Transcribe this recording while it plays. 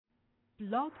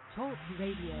Blog Talk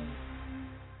Radio.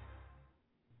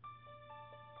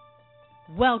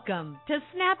 Welcome to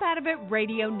Snap Out of It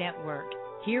Radio Network.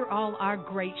 Hear all our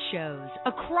great shows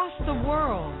across the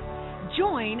world.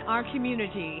 Join our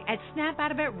community at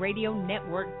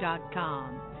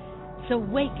snapoutofitradio.network.com. So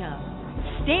wake up,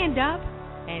 stand up,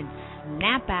 and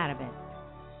snap out of it.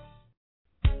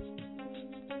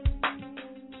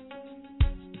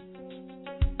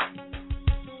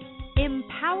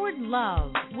 Empowered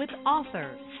Love with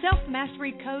author,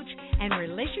 self-mastery coach, and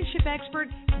relationship expert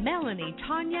Melanie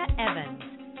Tanya Evans.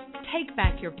 Take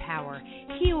back your power,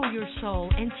 heal your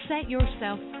soul, and set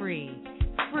yourself free.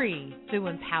 Free through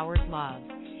Empowered Love.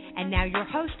 And now your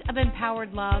host of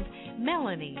Empowered Love,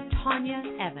 Melanie Tanya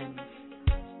Evans.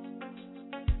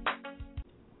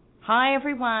 Hi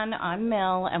everyone, I'm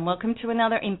Mel and welcome to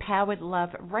another Empowered Love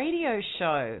radio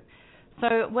show.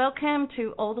 So welcome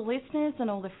to all the listeners and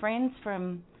all the friends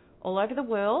from all over the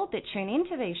world that tune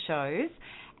into these shows.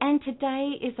 And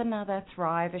today is another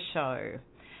Thriver show.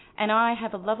 And I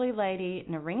have a lovely lady,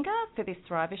 Neringa, for this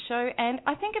Thriver show. And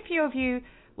I think a few of you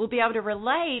will be able to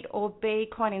relate or be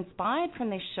quite inspired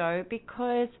from this show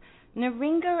because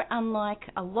Neringa, unlike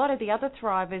a lot of the other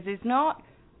Thrivers, is not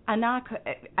a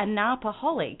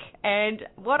narpaholic. And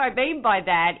what I mean by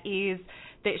that is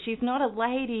that she's not a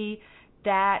lady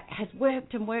that has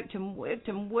worked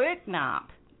NARP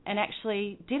and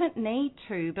actually didn't need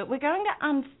to. But we're going to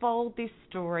unfold this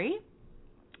story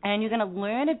and you're going to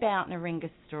learn about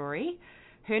Neringa's story,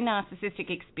 her narcissistic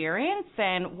experience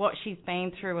and what she's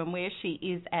been through and where she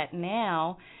is at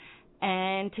now.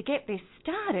 And to get this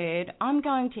started, I'm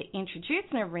going to introduce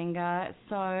Neringa.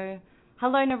 So,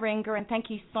 hello Neringa, and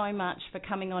thank you so much for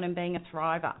coming on and being a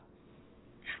Thriver.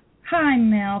 Hi,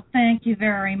 Mel. Thank you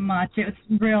very much. It's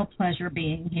a real pleasure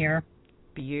being here.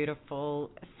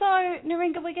 Beautiful. So,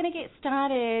 Neringa, we're going to get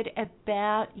started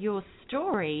about your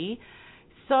story.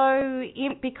 So,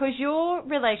 because your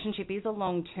relationship was a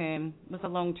long-term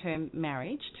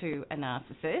marriage to a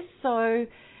narcissist, so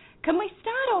can we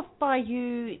start off by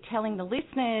you telling the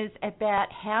listeners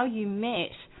about how you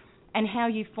met and how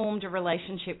you formed a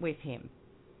relationship with him?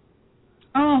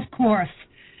 Oh, of course.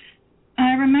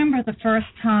 I remember the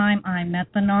first time I met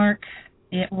the narc.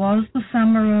 It was the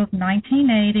summer of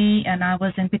 1980, and I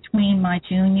was in between my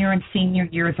junior and senior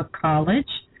years of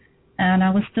college, and I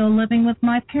was still living with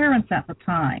my parents at the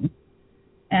time.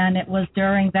 And it was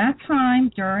during that time,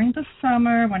 during the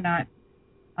summer, when I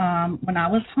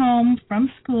was home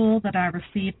from school, that I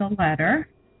received a letter,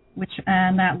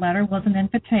 and that letter was an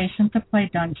invitation to play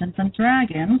Dungeons and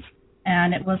Dragons,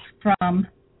 and it was from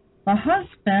the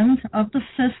husband of the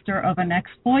sister of an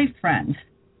ex-boyfriend.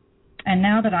 And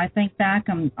now that I think back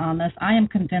on this, I am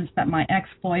convinced that my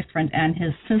ex-boyfriend and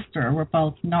his sister were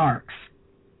both narcs.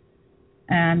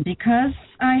 And because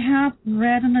I have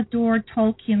read and adored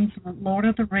Tolkien's Lord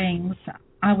of the Rings,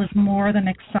 I was more than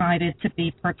excited to be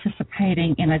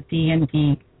participating in a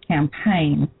D&D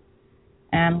campaign.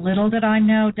 And little did I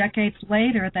know decades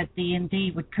later that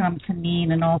D&D would come to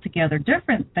mean an altogether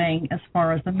different thing as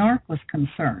far as the narc was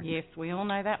concerned. Yes, we all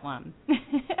know that one.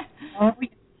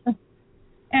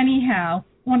 Anyhow,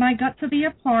 when I got to the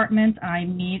apartment, I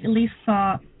immediately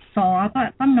saw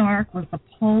that the narc was the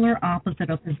polar opposite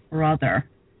of his brother.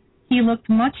 He looked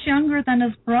much younger than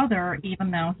his brother,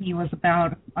 even though he was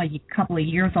about a couple of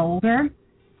years older.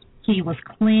 He was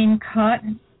clean cut,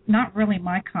 not really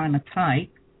my kind of type.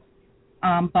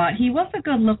 But he was a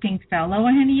good-looking fellow,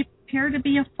 and he appeared to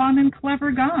be a fun and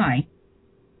clever guy.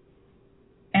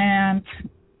 And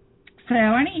so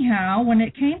anyhow, when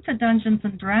it came to Dungeons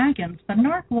and Dragons, the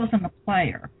narc wasn't a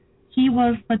player. He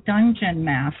was the dungeon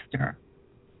master.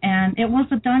 And it was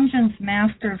the dungeon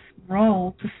master's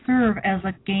role to serve as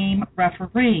a game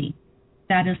referee.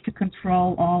 That is, to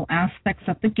control all aspects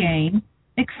of the game,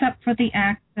 except for the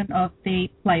action of the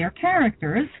player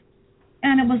characters.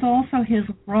 And it was also his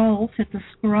role to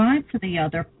describe to the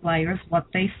other players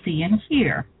what they see and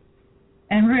hear.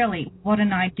 And really, what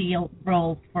an ideal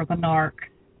role for the narc,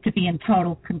 to be in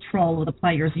total control of the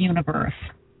player's universe.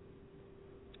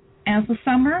 As the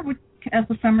summer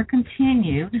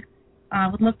continued, I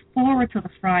would look forward to the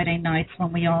Friday nights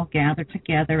when we all gathered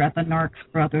together at the narc's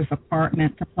brother's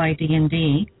apartment to play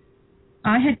D&D.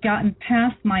 I had gotten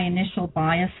past my initial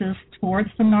biases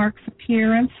towards the narc's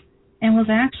appearance and was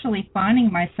actually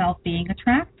finding myself being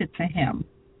attracted to him.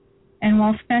 And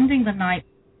while spending the night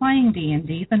playing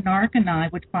D&D, the narc and I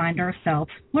would find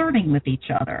ourselves flirting with each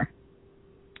other.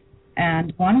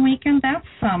 And one weekend that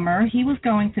summer, he was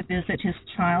going to visit his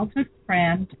childhood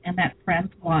friend and that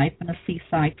friend's wife in a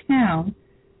seaside town,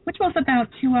 which was about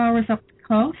 2 hours up the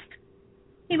coast.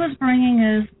 he was bringing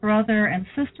his brother and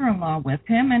sister-in-law with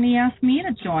him, and he asked me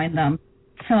to join them.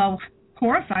 So, of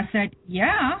course, I said,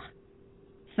 yeah.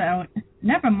 So,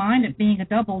 never mind it being a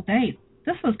double date.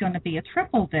 This was going to be a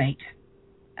triple date.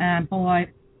 And, boy,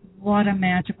 what a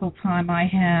magical time I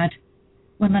had.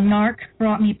 When the narc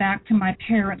brought me back to my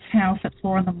parents' house at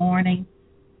 4 a.m,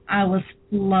 I was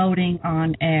floating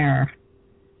on air.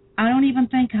 I don't even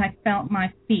think I felt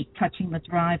my feet touching the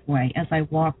driveway as I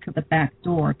walked to the back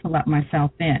door to let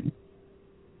myself in.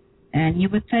 And you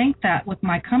would think that with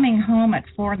my coming home at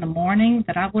 4 a.m.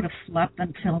 that I would have slept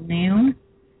until noon,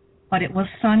 but it was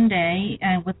Sunday,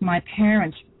 and with my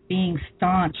parents being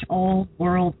staunch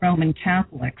old-world Roman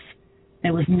Catholics,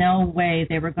 there was no way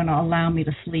they were going to allow me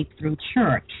to sleep through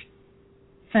church.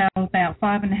 So about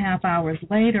 5.5 hours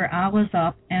later, I was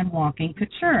up and walking to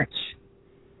church.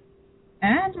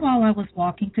 And while I was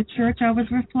walking to church, I was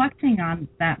reflecting on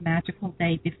that magical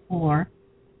day before,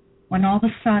 when all of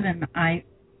a sudden I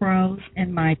froze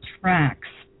in my tracks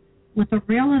with a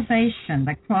realization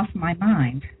that crossed my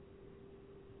mind.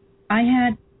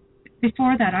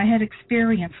 Before that, I had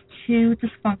experienced 2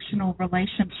 dysfunctional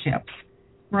relationships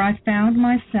where I found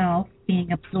myself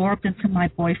being absorbed into my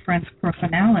boyfriend's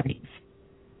personalities.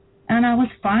 And I was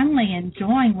finally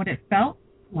enjoying what it felt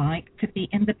like to be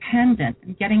independent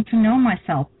and getting to know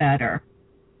myself better.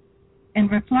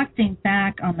 And reflecting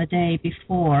back on the day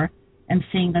before and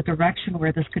seeing the direction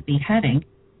where this could be heading,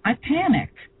 I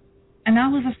panicked. And I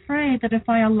was afraid that if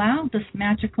I allowed this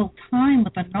magical time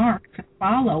with a narc to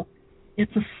follow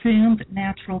its assumed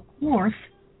natural course,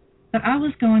 that I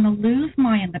was going to lose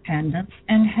my independence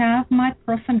and have my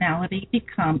personality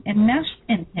become enmeshed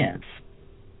in his.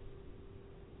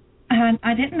 And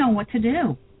I didn't know what to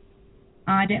do.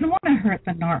 I didn't want to hurt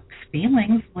the narc's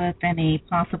feelings with any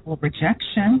possible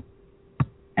rejection.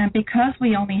 And because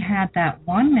we only had that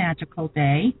one magical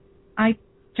day, I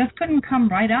just couldn't come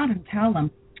right out and tell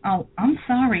him, oh, I'm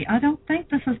sorry, I don't think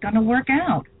this is going to work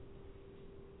out.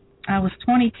 I was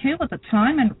 22 at the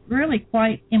time and really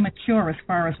quite immature as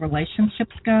far as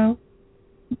relationships go.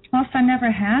 Plus, I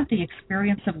never had the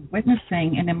experience of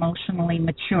witnessing an emotionally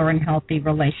mature and healthy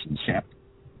relationship.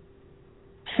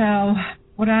 So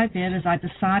what I did is I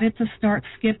decided to start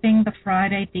skipping the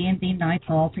Friday D&D nights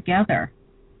altogether.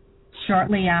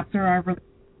 Shortly after I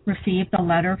received a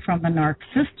letter from the narc's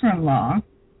sister-in-law.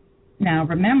 Now,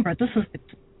 remember, this was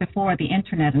before the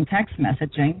internet and text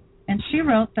messaging, and she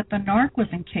wrote that the narc was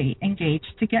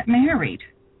engaged to get married.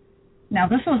 Now,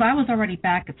 I was already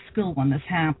back at school when this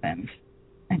happened.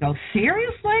 I go,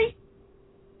 seriously?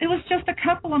 It was just a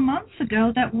couple of months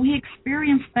ago that we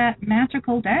experienced that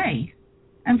magical day.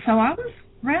 And so I was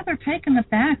rather taken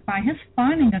aback by his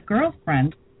finding a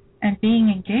girlfriend and being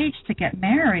engaged to get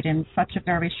married in such a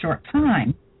very short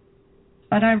time.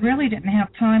 But I really didn't have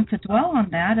time to dwell on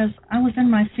that, as I was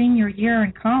in my senior year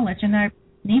in college and I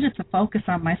needed to focus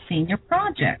on my senior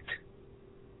project.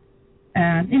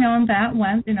 And, and that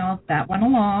went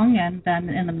along, and then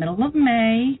in the middle of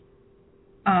May,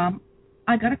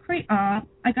 I got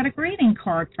a greeting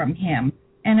card from him,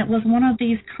 and it was one of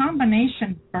these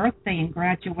combination birthday and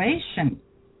graduation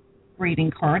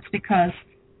greeting cards, because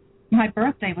my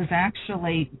birthday was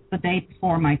actually the day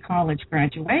before my college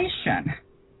graduation.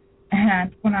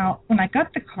 And when I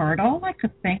got the card, all I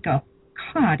could think of,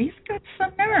 God, he's got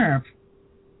some nerve.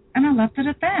 And I left it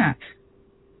at that.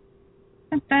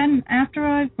 And then after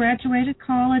I graduated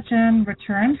college and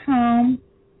returned home,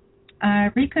 I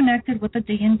reconnected with the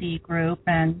D&D group,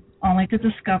 and only to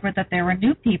discover that there were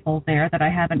new people there that I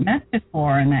haven't met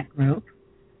before in that group.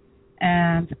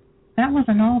 And that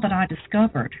wasn't all that I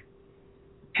discovered.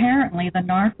 Apparently, the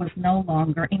narc was no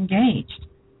longer engaged.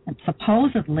 And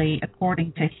supposedly,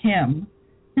 according to him,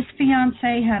 his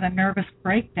fiancée had a nervous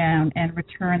breakdown and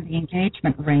returned the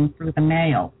engagement ring through the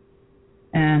mail.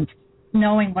 And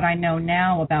knowing what I know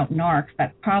now about narcs,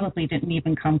 that probably didn't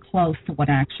even come close to what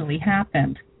actually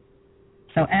happened.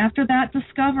 So after that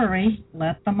discovery,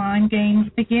 let the mind games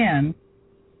begin.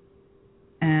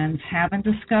 And having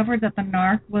discovered that the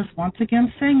narc was once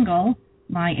again single,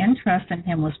 my interest in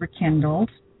him was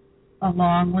rekindled,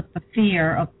 along with the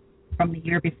fear from the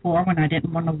year before when I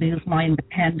didn't want to lose my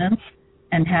independence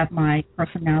and have my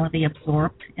personality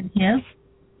absorbed in his.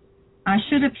 I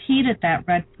should have heeded that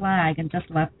red flag and just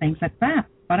left things at that,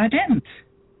 but I didn't.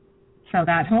 So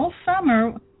that whole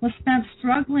summer was spent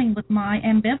struggling with my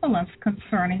ambivalence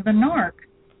concerning the narc.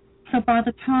 So by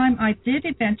the time I did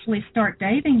eventually start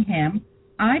dating him,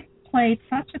 I played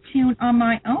such a tune on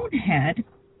my own head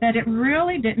that it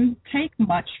really didn't take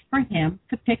much for him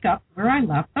to pick up where I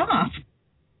left off.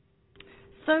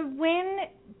 So when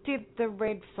did the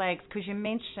red flags, because you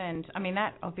mentioned, I mean,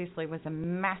 that obviously was a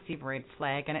massive red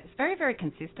flag, and it's very, very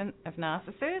consistent of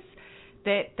narcissists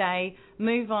that they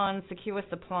move on, secure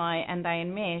supply, and they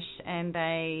enmesh, and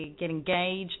they get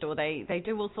engaged, or they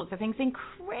do all sorts of things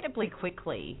incredibly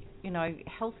quickly. You know,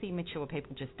 healthy, mature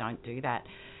people just don't do that.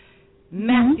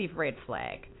 Massive red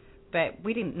flag. But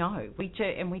we didn't know,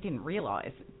 and we didn't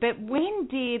realise. But when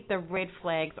did the red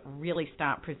flags really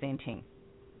start presenting?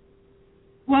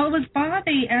 Well, it was by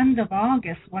the end of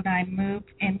August when I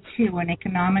moved into an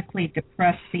economically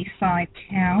depressed seaside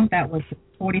town that was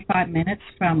 45 minutes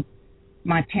from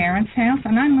my parents' house,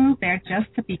 and I moved there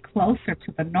just to be closer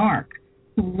to the NARC,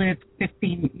 who lived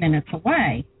 15 minutes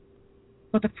away.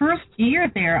 For the first year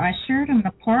there, I shared an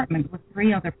apartment with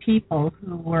 3 other people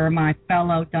who were my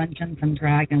fellow Dungeons and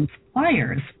Dragons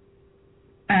players.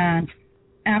 And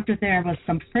after there was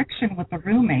some friction with the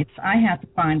roommates, I had to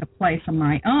find a place of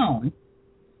my own.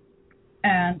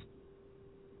 And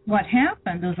what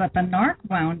happened is that the NARC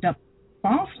wound up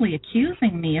falsely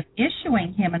accusing me of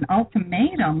issuing him an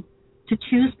ultimatum to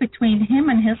choose between him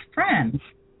and his friends.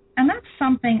 And that's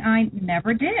something I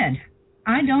never did.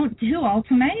 I don't do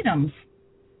ultimatums.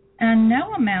 And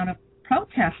no amount of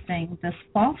protesting this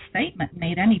false statement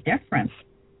made any difference.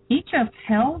 He just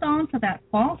held on to that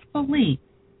false belief,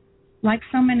 like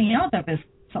so many of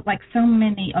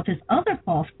his other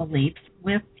false beliefs,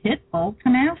 with pitbull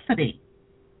tenacity.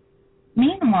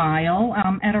 Meanwhile,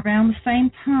 at around the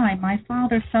same time, my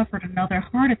father suffered another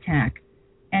heart attack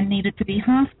and needed to be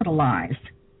hospitalized.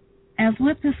 As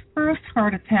with his first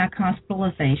heart attack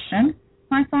hospitalization,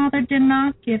 my father did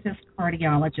not give his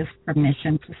cardiologist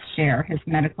permission to share his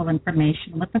medical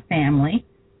information with the family,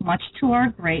 much to our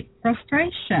great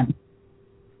frustration.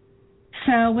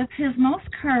 So with his most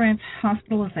current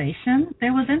hospitalization,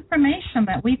 there was information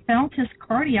that we felt his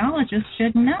cardiologist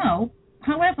should know.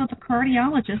 However, the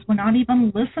cardiologist would not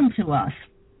even listen to us.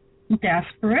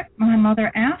 Desperate, my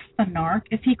mother asked the NARC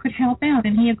if he could help out,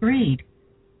 and he agreed.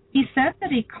 He said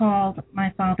that he called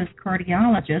my father's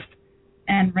cardiologist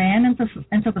and ran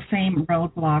into the same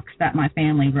roadblocks that my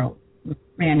family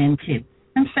ran into.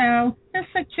 And so his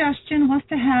suggestion was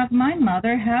to have my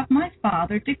mother have my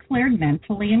father declared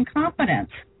mentally incompetent.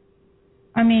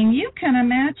 I mean, you can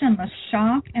imagine the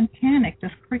shock and panic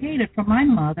this created for my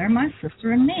mother, my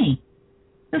sister, and me.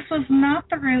 This was not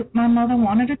the route my mother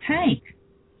wanted to take.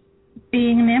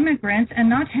 Being an immigrant and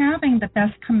not having the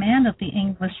best command of the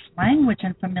English language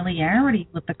and familiarity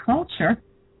with the culture,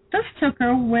 this took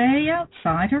her way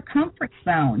outside her comfort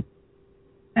zone.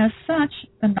 As such,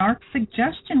 the NARC's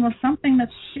suggestion was something that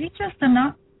she just did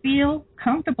not feel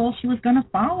comfortable she was going to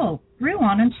follow through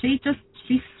on, and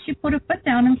she put her foot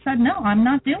down and said, no, I'm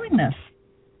not doing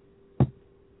this.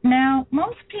 Now,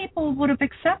 most people would have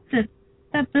accepted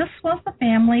that this was the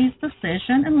family's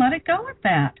decision and let it go at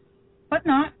that, but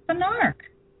not the NARC.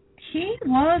 He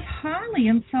was highly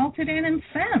insulted and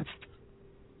incensed.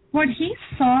 What he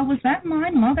saw was that my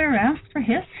mother asked for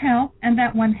his help, and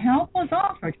that when help was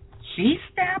offered, she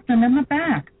stabbed him in the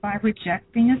back by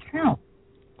rejecting his help.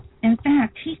 In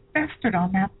fact, he festered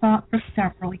on that thought for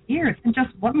several years and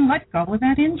just wouldn't let go of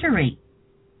that injury.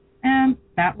 And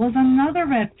that was another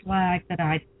red flag that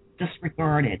I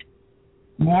disregarded.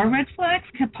 More red flags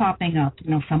kept popping up.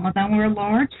 You know, some of them were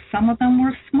large, some of them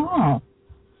were small.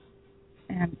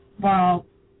 And while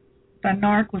the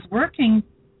NARC was working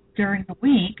during the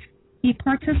week, he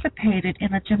participated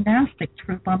in a gymnastic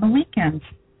troupe on the weekends.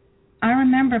 I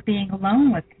remember being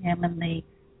alone with him in the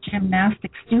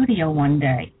gymnastic studio one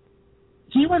day.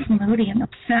 He was moody and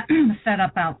upset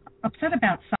about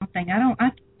something. I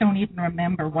don't even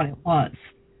remember what it was,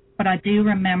 but I do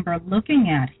remember looking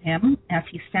at him as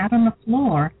he sat on the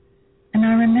floor, and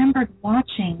I remembered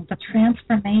watching the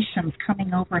transformations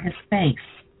coming over his face.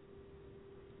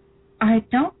 I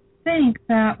don't think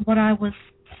that what I was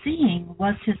seeing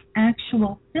was his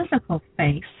actual physical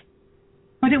face,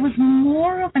 but it was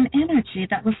more of an energy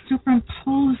that was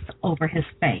superimposed over his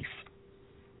face.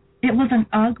 It was an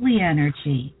ugly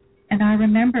energy, and I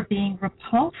remember being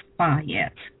repulsed by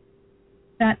it.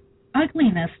 That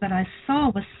ugliness that I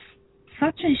saw was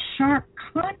such a sharp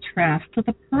contrast to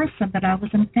the person that I was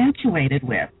infatuated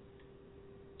with.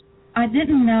 I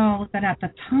didn't know that at the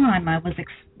time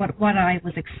what I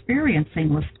was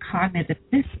experiencing was cognitive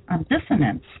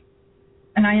dissonance,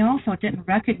 and I also didn't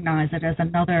recognize it as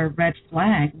another red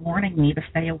flag warning me to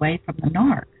stay away from the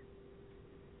NARC.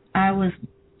 I was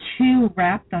too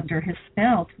wrapped under his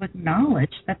spell to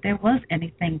acknowledge that there was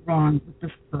anything wrong with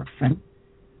this person,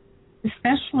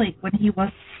 especially when he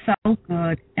was so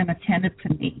good and attentive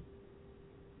to me.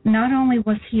 Not only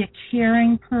was he a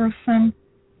caring person,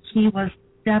 he was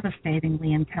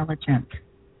devastatingly intelligent.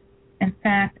 In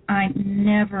fact, I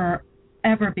never,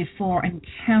 ever before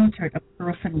encountered a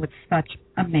person with such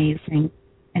amazing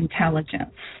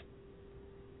intelligence.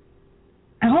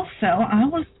 Also, I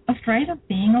was afraid of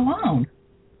being alone.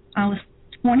 I was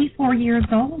 24 years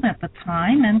old at the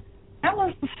time, and that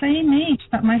was the same age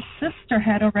that my sister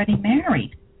had already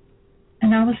married.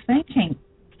 And I was thinking,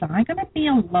 am I going to be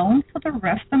alone for the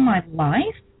rest of my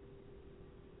life?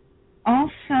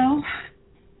 Also,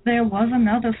 there was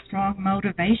another strong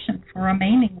motivation for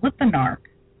remaining with the narc.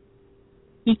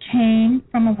 He came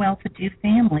from a well-to-do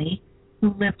family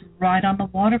who lived right on the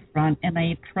waterfront in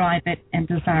a private and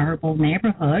desirable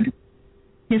neighborhood.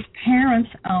 His parents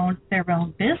owned their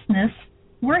own business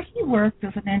where he worked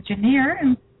as an engineer,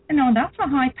 and that's a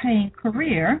high-paying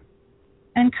career.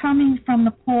 And coming from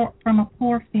a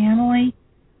poor family,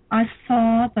 I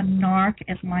saw the narc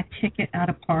as my ticket out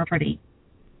of poverty.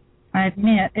 I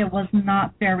admit it was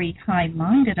not very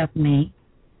high-minded of me,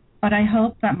 but I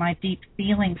hope that my deep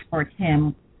feelings for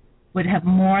him would have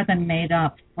more than made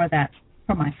up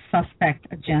for my suspect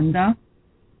agenda.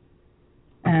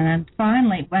 And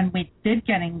finally, when we did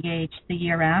get engaged the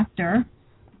year after,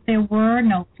 there were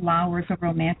no flowers or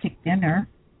romantic dinner.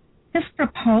 His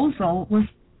proposal was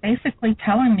basically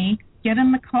telling me, get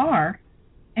in the car,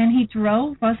 and he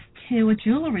drove us to a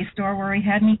jewelry store where he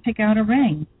had me pick out a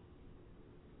ring.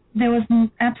 There was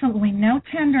absolutely no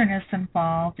tenderness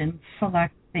involved in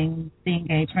selecting the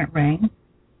engagement ring.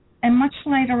 And much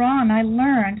later on, I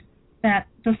learned that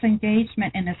this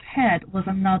engagement in his head was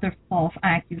another false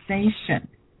accusation.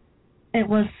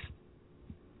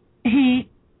 He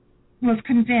was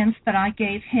convinced that I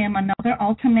gave him another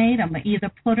ultimatum, to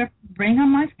either put a ring on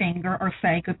my finger or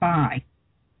say goodbye.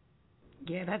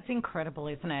 Yeah, that's incredible,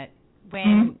 isn't it?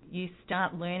 When you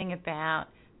start learning about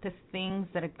the things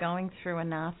that are going through a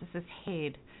narcissist's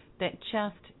head that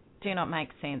just do not make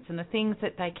sense, and the things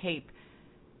that they keep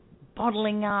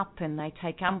bottling up and they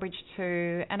take umbrage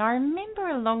to. And I remember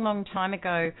a long, long time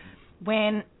ago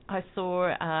when I saw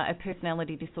a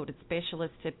personality disorder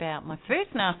specialist about my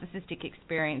first narcissistic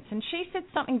experience, and she said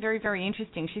something very, very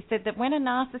interesting. She said that when a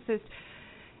narcissist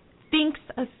thinks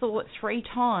a thought 3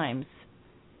 times,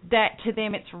 that to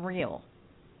them it's real.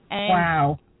 And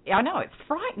wow. I know, it's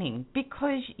frightening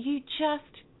because you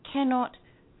just cannot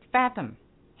fathom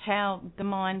how the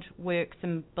mind works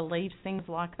and believes things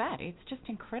like that. It's just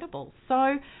incredible.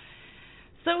 So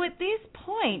at this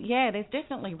point, yeah, there's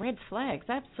definitely red flags,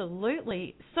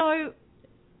 absolutely. So,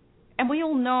 and we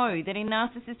all know that in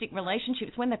narcissistic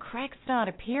relationships, when the cracks start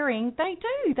appearing,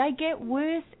 they get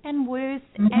worse and worse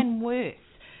and worse.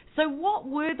 So what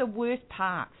were the worst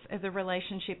parts of the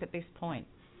relationship at this point?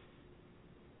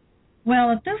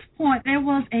 Well, at this point, there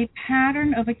was a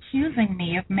pattern of accusing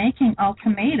me of making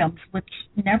ultimatums which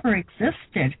never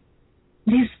existed.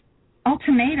 These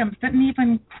ultimatums didn't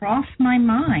even cross my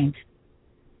mind.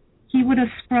 He would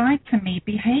ascribe to me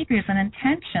behaviors and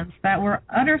intentions that were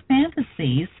utter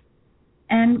fantasies,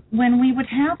 and when we would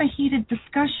have a heated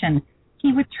discussion,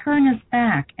 he would turn his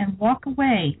back and walk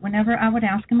away whenever I would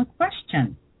ask him a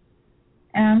question.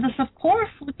 And this, of course,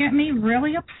 would get me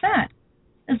really upset,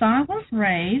 as I was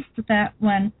raised that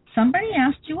when somebody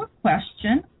asked you a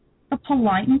question, the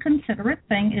polite and considerate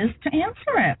thing is to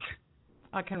answer it.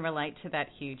 I can relate to that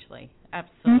hugely,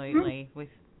 absolutely, with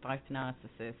both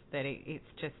narcissists, that it's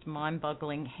just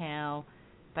mind-boggling how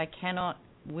they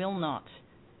will not,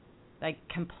 they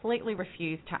completely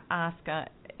refuse to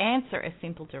answer a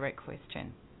simple, direct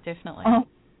question, definitely.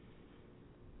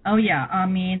 Oh, yeah, I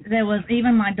mean, there was,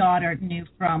 even my daughter knew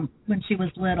from when she was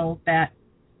little that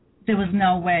there was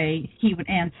no way he would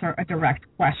answer a direct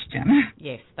question.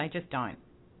 Yes, they just don't.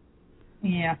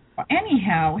 Yeah.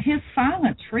 Anyhow, his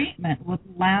silent treatment would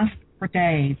last for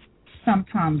days,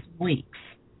 sometimes weeks.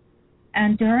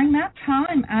 And during that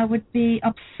time, I would be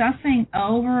obsessing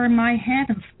over in my head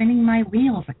and spinning my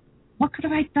wheels. Like, what could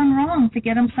have I done wrong to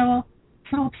get him so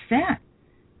upset?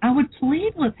 I would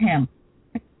plead with him.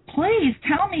 Like, please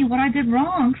tell me what I did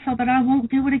wrong so that I won't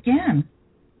do it again.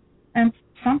 And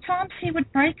sometimes he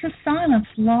would break his silence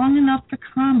long enough to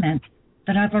comment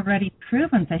that I've already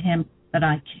proven to him that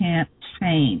I can't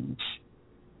change.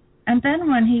 And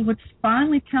then when he would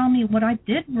finally tell me what I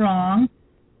did wrong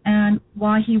and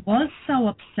why he was so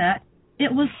upset,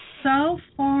 it was so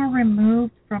far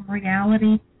removed from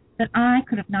reality that I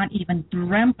could have not even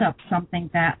dreamt up something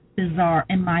that bizarre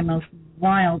in my most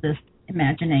wildest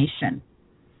imagination.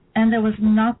 And there was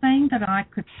nothing that I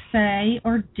could say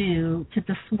or do to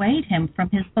dissuade him from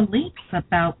his beliefs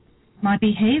about my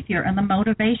behavior and the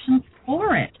motivations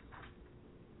for it.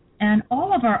 And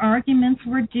all of our arguments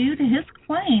were due to his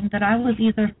claim that I was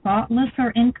either thoughtless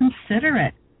or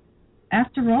inconsiderate.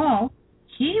 After all,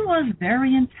 he was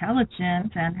very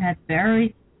intelligent and had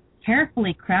very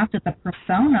carefully crafted the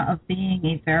persona of being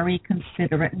a very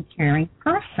considerate and caring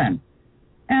person.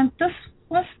 And this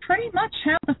was pretty much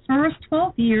how the first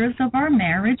 12 years of our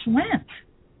marriage went.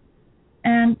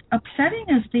 And upsetting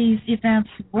as these events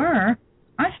were,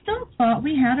 I still thought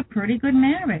we had a pretty good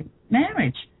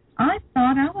marriage. I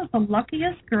thought I was the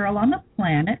luckiest girl on the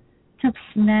planet to have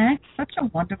snagged such a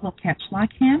wonderful catch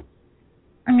like him.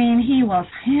 I mean, he was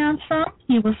handsome,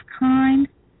 he was kind,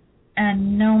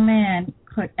 and no man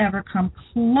could ever come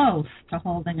close to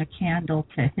holding a candle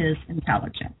to his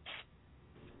intelligence.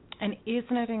 And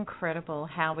isn't it incredible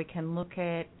how we can look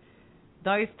at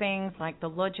those things, like the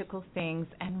logical things,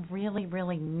 and really,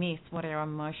 really miss what our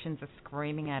emotions are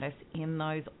screaming at us in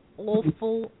those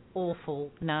awful,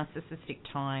 awful narcissistic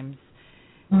times.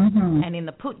 Mm-hmm. And in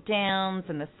the put downs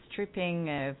and the stripping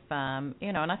of,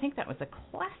 and I think that was a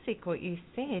classic what you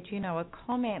said, a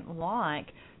comment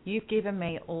like, you've given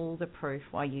me all the proof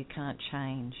why you can't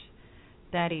change.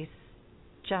 That is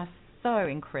just so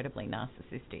incredibly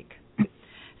narcissistic.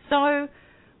 So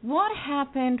what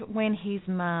happened when his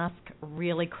mask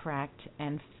really cracked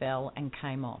and fell and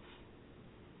came off?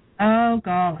 Oh,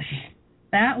 golly.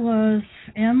 That was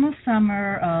in the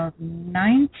summer of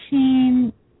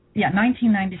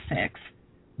 1996.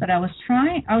 But I was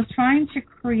trying to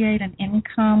create an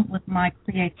income with my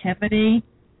creativity,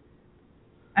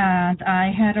 and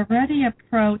I had already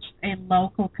approached a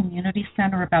local community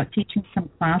center about teaching some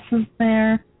classes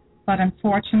there, but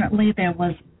unfortunately there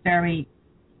was very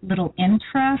little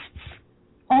interest.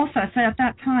 Also, so at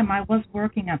that time I was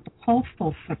working at the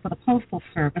Postal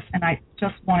Service, and I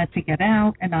just wanted to get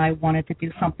out, and I wanted to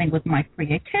do something with my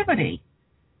creativity.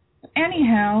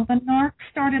 Anyhow, the NARC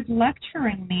started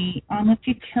lecturing me on the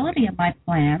futility of my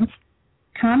plans,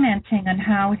 commenting on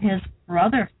how his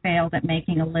brother failed at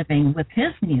making a living with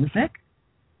his music,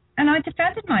 and I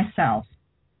defended myself.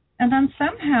 And then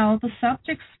somehow the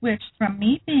subject switched from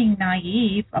me being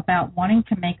naive about wanting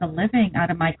to make a living out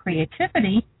of my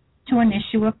creativity to an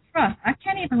issue of trust. I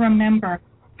can't even remember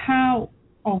how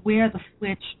or where the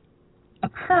switch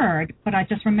occurred, but I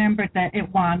just remembered that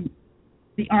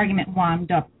the argument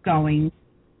wound up going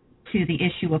to the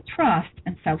issue of trust.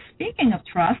 And so, speaking of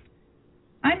trust,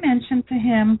 I mentioned to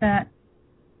him that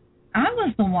I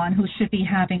was the one who should be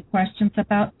having questions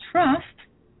about trust,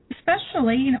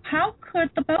 especially, how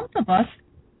could the both of us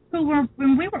who were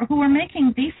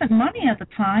making decent money at the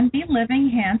time be living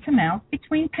hand to mouth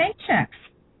between paychecks?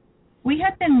 We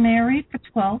had been married for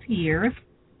 12 years,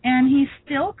 and he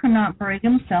still could not bring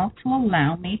himself to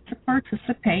allow me to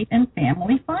participate in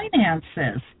family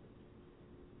finances.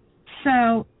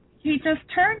 So he just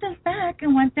turned his back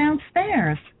and went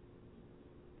downstairs.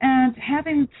 And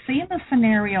having seen the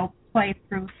scenario play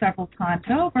through several times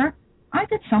over, I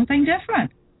did something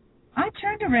different. I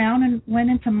turned around and went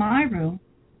into my room,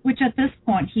 which at this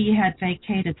point he had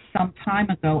vacated some time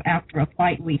ago after a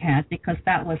fight we had, because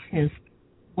that was his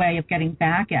way of getting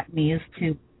back at me, is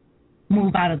to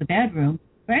move out of the bedroom.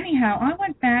 But anyhow, I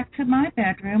went back to my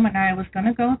bedroom, and I was going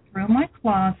to go through my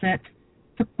closet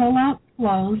to pull out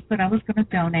clothes that I was going to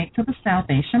donate to the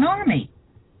Salvation Army.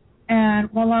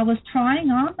 And while I was trying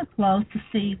on the clothes to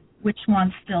see which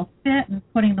ones still fit and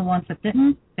putting the ones that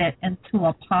didn't fit into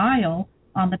a pile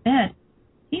on the bed,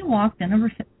 he walked into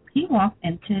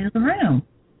the room,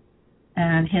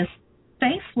 and his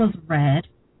face was red.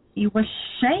 He was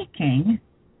shaking,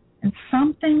 and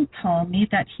something told me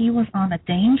that he was on a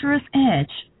dangerous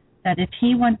edge, that if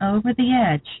he went over the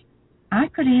edge, I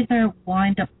could either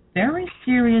wind up very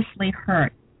seriously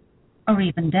hurt or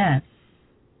even dead.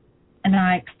 And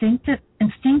I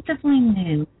instinctively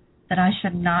knew that I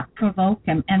should not provoke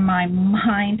him, and my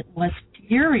mind was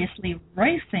furiously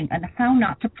racing on how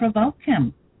not to provoke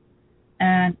him.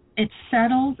 And it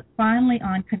settled finally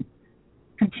on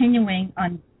continuing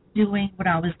on doing what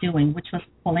I was doing, which was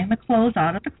pulling the clothes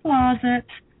out of the closet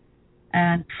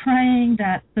and praying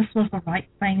that this was the right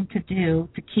thing to do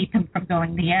to keep him from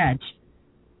going the edge.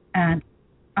 And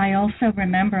I also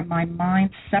remember my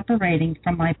mind separating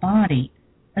from my body,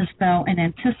 as though in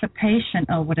anticipation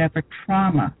of whatever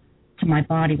trauma to my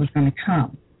body was going to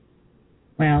come.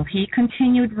 Well, he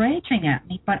continued raging at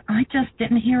me, but I just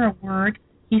didn't hear a word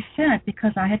he said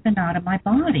because I had been out of my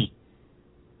body.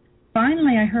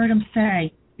 Finally, I heard him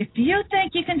say, "If you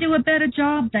think you can do a better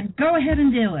job, then go ahead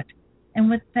and do it." And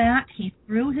with that, he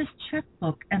threw his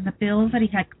checkbook and the bills that he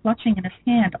had clutching in his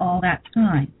hand all that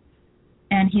time.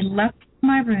 And he left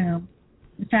my room.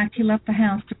 In fact, he left the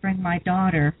house to bring my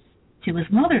daughter to his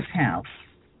mother's house.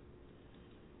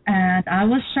 And I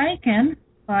was shaken,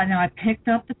 but I picked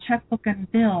up the checkbook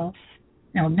and bills.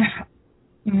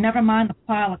 Never mind the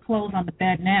pile of clothes on the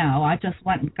bed now. I just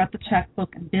went and got the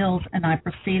checkbook and bills, and I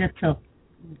proceeded to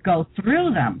go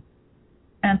through them.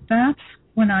 And that's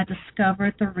when I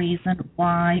discovered the reason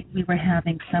why we were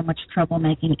having so much trouble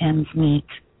making ends meet.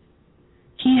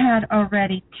 He had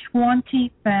already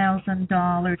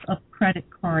 $20,000 of credit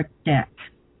card debt.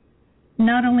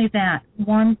 Not only that,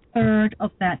 1/3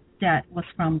 of that debt was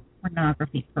from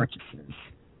pornography purchases.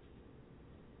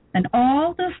 And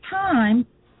all this time,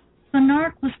 the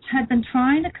narc had been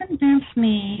trying to convince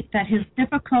me that his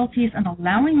difficulties in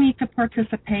allowing me to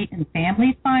participate in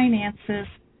family finances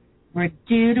were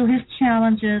due to his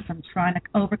challenges in trying to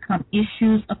overcome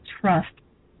issues of trust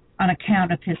on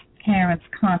account of his parents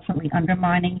constantly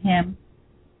undermining him.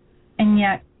 And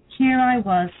yet, here I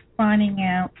was finding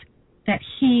out that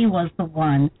he was the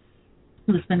one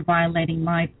who's been violating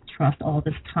my trust all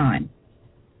this time.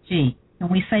 Gee, can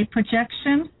we say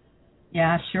projection?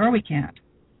 Yeah, sure we can.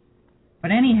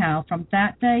 But anyhow, from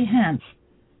that day hence,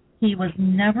 he was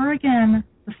never again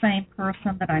the same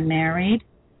person that I married,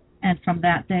 and from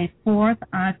that day forth,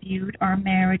 I viewed our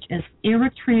marriage as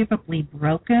irretrievably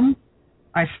broken.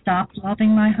 I stopped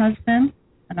loving my husband,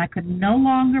 and I could no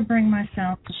longer bring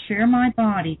myself to share my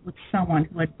body with someone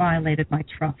who had violated my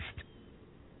trust.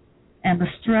 And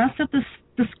the stress of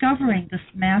discovering this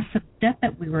massive debt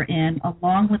that we were in,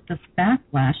 along with this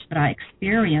backlash that I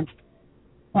experienced,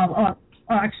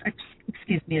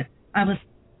 excuse me, I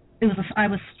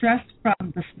was stressed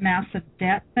from this massive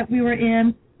debt that we were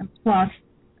in, and plus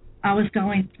I was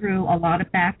going through a lot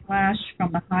of backlash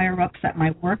from the higher-ups at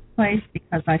my workplace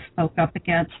because I spoke up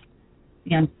against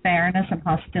the unfairness and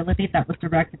hostility that was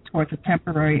directed towards a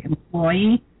temporary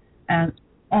employee, and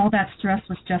all that stress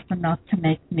was just enough to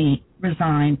make me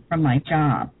resign from my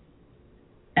job.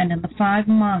 And in the 5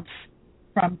 months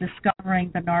from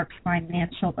discovering the narc's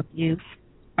financial abuse,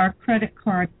 our credit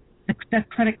card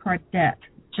debt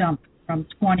jumped from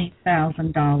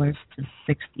 $20,000 to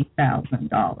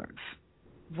 $60,000.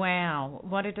 Wow,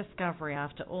 what a discovery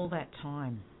after all that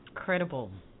time. Incredible.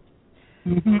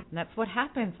 Mm-hmm. And that's what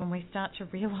happens when we start to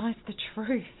realize the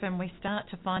truth and we start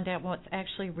to find out what's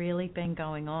actually really been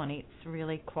going on. It's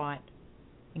really quite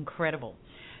incredible.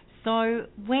 So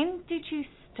when did you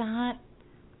start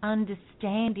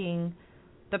understanding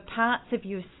the parts of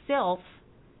yourself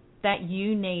that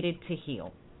you needed to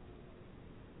heal?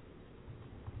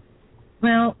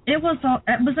 Well, it was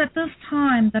at this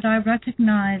time that I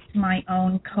recognized my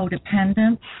own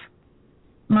codependence.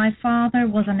 My father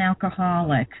was an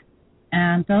alcoholic,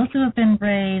 and those who have been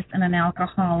raised in an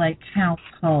alcoholic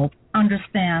household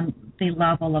understand the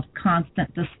level of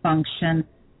constant dysfunction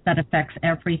that affects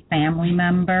every family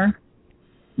member.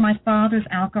 My father's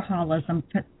alcoholism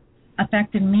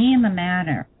affected me in the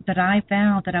manner that I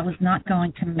vowed that I was not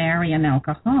going to marry an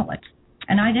alcoholic,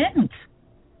 and I didn't.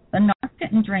 The narc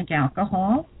didn't drink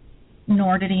alcohol,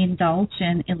 nor did he indulge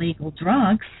in illegal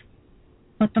drugs.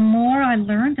 But the more I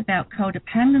learned about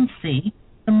codependency,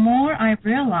 the more I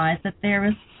realized that there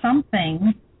is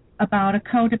something about a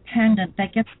codependent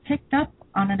that gets picked up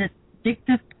on an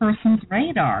addictive person's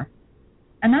radar.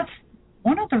 And that's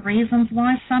one of the reasons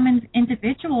why some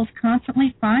individuals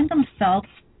constantly find themselves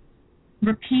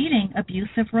repeating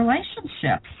abusive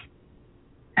relationships.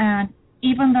 And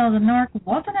even though the narc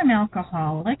wasn't an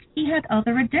alcoholic, he had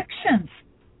other addictions.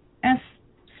 As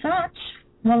such,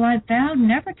 while I vowed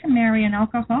never to marry an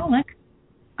alcoholic,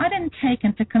 I didn't take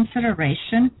into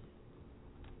consideration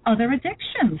other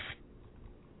addictions.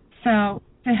 So,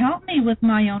 to help me with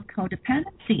my own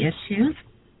codependency issues,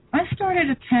 I started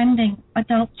attending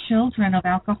adult children of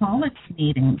alcoholics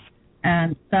meetings,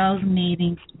 and those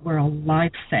meetings were a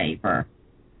lifesaver.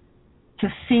 To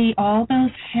see all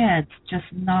those heads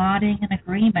just nodding in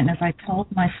agreement as I told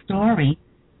my story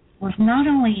was not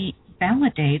only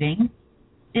validating,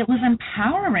 it was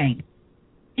empowering.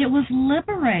 It was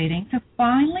liberating to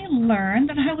finally learn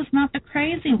that I was not the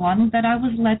crazy one that I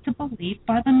was led to believe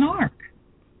by the narc.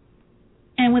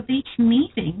 And with each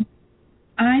meeting,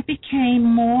 I became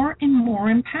more and more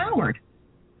empowered.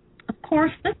 Of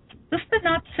course, this did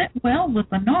not sit well with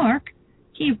the narc.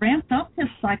 He ramped up his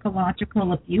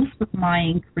psychological abuse with my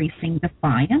increasing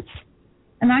defiance,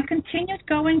 and I continued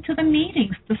going to the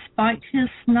meetings despite his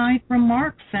snide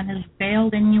remarks and his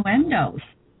veiled innuendos.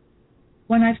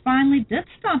 When I finally did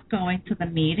stop going to the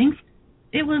meetings,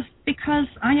 it was because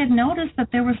I had noticed that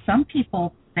there were some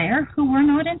people there who were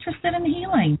not interested in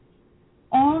healing.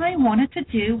 All they wanted to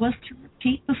do was to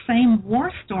repeat the same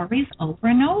war stories over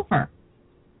and over.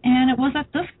 And it was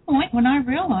at this point when I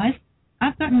realized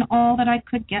I've gotten all that I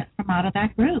could get from out of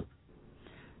that group.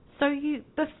 So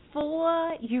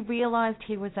before you realised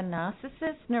he was a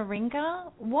narcissist,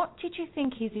 Neringa, what did you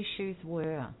think his issues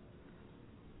were?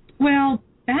 Well,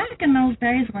 back in those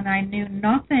days when I knew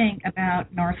nothing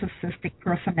about narcissistic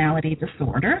personality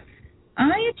disorder,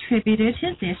 I attributed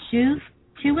his issues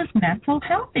to his mental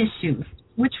health issues,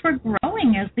 which were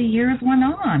growing as the years went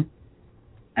on.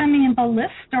 I mean, the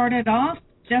list started off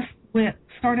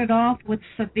with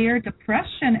severe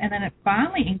depression, and then it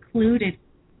finally included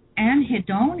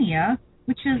anhedonia,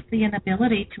 which is the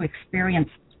inability to experience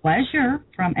pleasure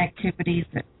from activities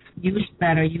that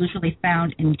are usually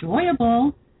found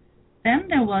enjoyable. Then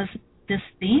there was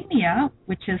dysthymia,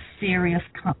 which is serious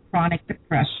chronic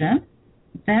depression.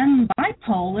 Then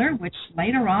bipolar, which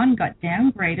later on got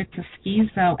downgraded to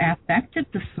schizoaffective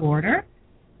disorder.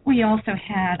 We also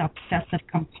had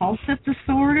obsessive-compulsive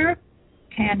disorder,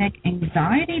 panic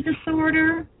anxiety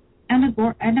disorder, and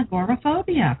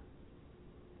agoraphobia.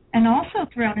 And also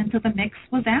thrown into the mix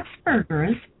was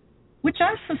Asperger's, which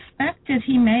I suspected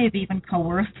he may have even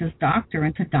coerced his doctor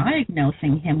into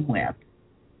diagnosing him with.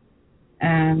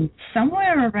 And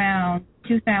somewhere around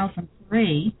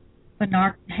 2003, the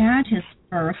NARP had his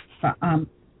first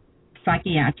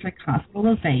psychiatric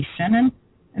hospitalization,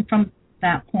 and from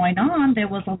that point on, there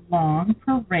was a long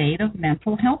parade of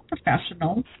mental health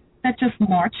professionals that just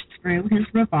marched through his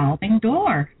revolving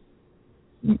door.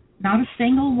 Not a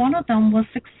single one of them was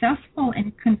successful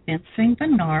in convincing the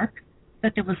NARC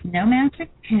that there was no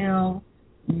magic pill,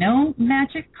 no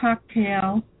magic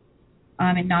cocktail.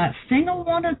 I mean, not a single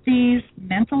one of these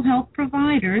mental health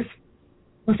providers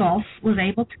was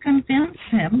able to convince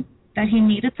him that he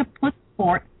needed to put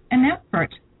forth an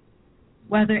effort,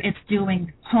 whether it's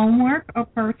doing homework or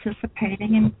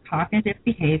participating in cognitive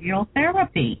behavioral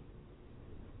therapy.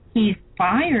 He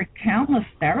fired countless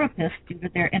therapists due to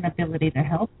their inability to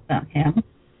help him.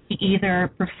 He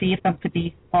either perceived them to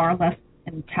be far less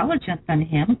intelligent than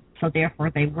him, so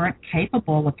therefore they weren't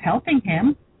capable of helping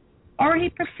him, or he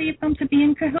perceived them to be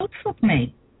in cahoots with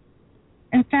me.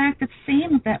 In fact, it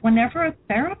seemed that whenever a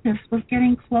therapist was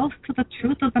getting close to the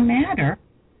truth of the matter,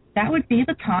 that would be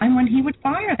the time when he would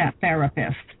fire that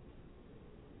therapist.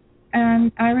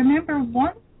 And I remember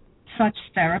one such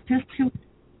therapist who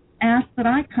asked that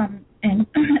I come in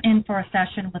for a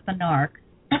session with the NARC.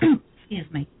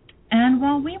 Excuse me. And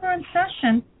while we were in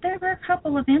session, there were a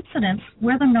couple of incidents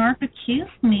where the NARC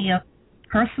accused me of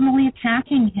personally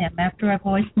attacking him after I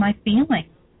voiced my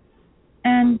feelings.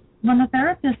 And when the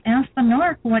therapist asked the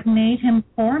NARC what made him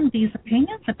form these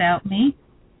opinions about me,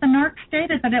 the NARC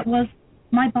stated that it was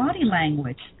my body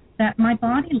language, that my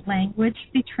body language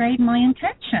betrayed my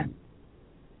intention.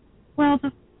 Well,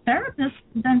 the therapist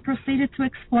then proceeded to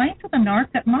explain to the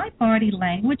NARC that my body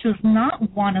language was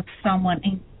not one of someone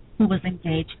who was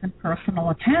engaged in personal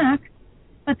attack,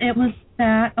 but it was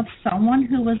that of someone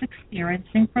who was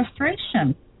experiencing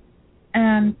frustration.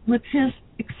 And with his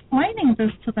explaining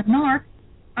this to the NARC,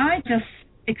 I just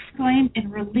exclaimed in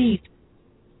relief,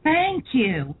 "Thank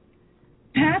you.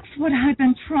 That's what I've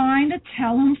been trying to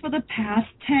tell him for the past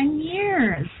 10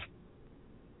 years.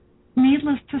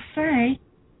 Needless to say,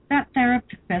 that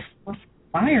therapist was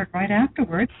fired right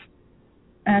afterwards,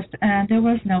 and there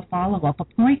was no follow-up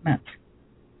appointment.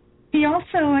 He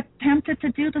also attempted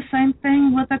to do the same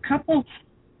thing with a couples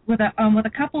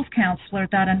counselor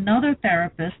that another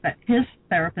therapist, that his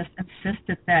therapist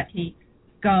insisted that he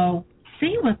go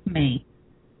see with me.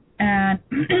 And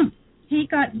he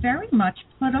got very much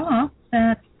put off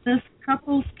that this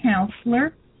couples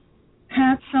counselor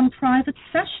had some private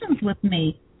sessions with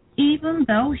me, even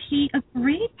though he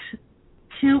agreed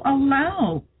to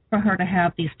allow for her to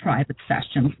have these private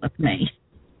sessions with me.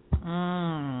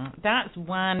 That's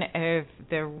one of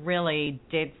the really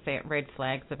dead set red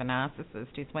flags of a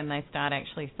narcissist, is when they start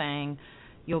actually saying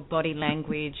your body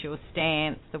language, your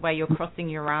stance, the way you're crossing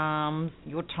your arms,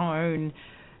 your tone.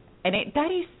 And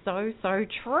that is so, so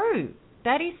true.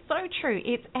 That is so true.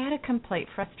 It's out of complete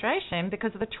frustration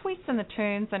because of the twists and the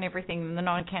turns and everything and the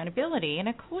non-accountability. And,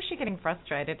 of course, you're getting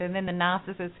frustrated. And then the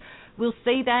narcissist will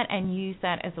see that and use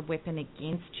that as a weapon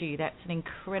against you. That's an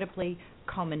incredibly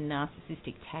common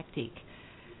narcissistic tactic.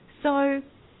 So,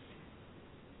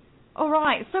 all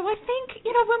right. So I think,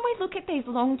 when we look at these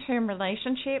long-term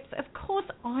relationships, of course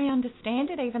I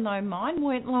understand it, even though mine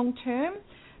weren't long-term.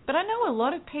 But I know a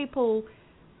lot of people,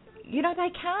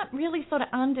 they can't really sort of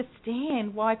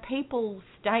understand why people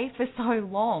stay for so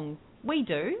long. We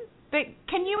do. But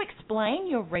can you explain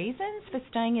your reasons for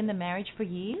staying in the marriage for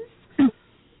years?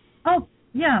 Oh,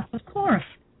 yes, of course.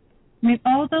 I mean,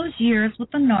 all those years with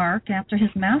the NARC after his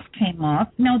mask came off,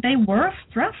 they were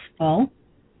stressful,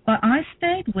 But I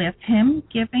stayed with him,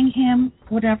 giving him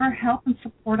whatever help and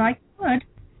support I could.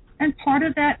 And part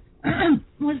of that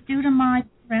was due to my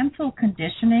parental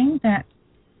conditioning that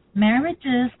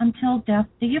marriages until death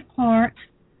do you part.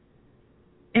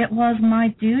 It was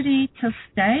my duty to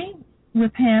stay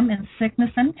with him in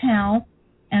sickness and health,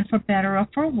 and for better or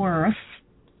for worse.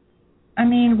 I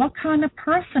mean, what kind of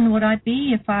person would I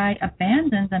be if I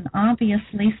abandoned an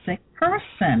obviously sick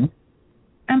person?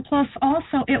 And plus,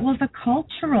 also, it was a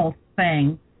cultural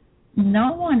thing.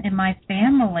 No one in my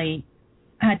family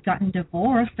had gotten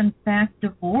divorced. In fact,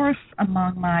 divorce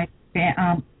among my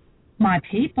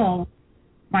people,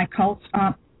 my cult,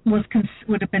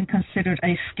 would have been considered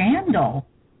a scandal.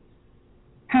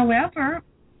 However,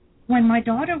 when my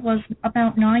daughter was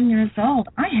about 9 years old,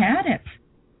 I had it.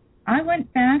 I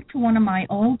went back to one of my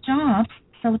old jobs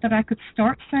so that I could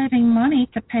start saving money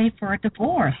to pay for a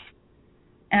divorce.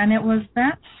 And it was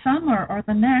that summer or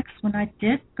the next when I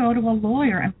did go to a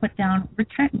lawyer and put down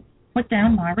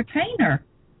my retainer.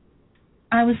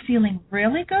 I was feeling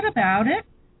really good about it.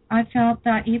 I felt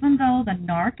that even though the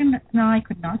narc and I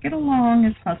could not get along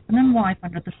as husband and wife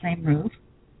under the same roof,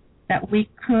 that we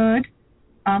could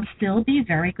still be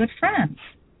very good friends.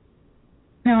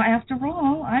 Now, after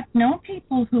all, I've known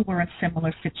people who were in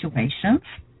similar situations,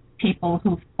 people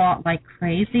who fought like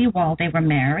crazy while they were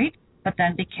married, but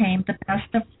then became the best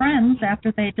of friends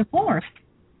after they divorced.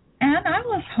 And I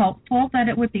was hopeful that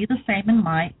it would be the same in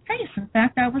my case. In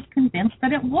fact, I was convinced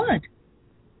that it would.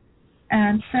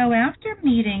 And so after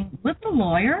meeting with the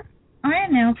lawyer, I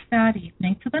announced that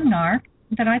evening to the narc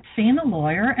that I'd seen a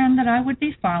lawyer and that I would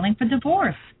be filing for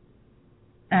divorce.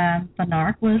 And the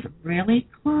narc was really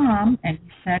calm, and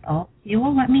he said, oh, he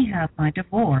will let me have my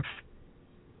divorce.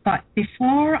 But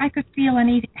before I could feel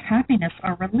any happiness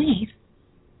or relief,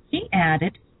 he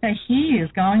added that he is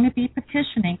going to be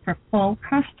petitioning for full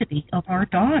custody of our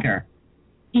daughter,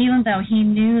 even though he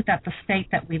knew that the state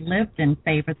that we lived in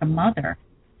favored the mother.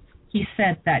 He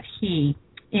said that he,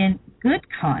 in good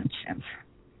conscience,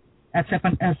 as if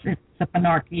a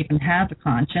narc even has a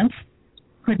conscience,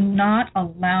 could not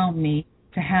allow me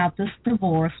to have this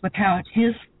divorce without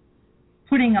his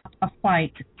putting up a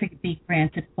fight to be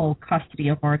granted full custody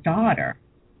of our daughter.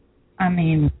 I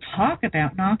mean, talk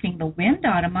about knocking the wind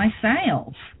out of my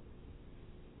sails.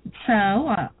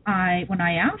 So when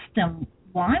I asked him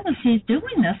why was he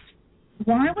doing this,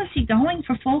 why was he going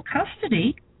for full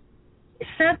custody, he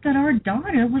said that our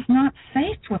daughter was not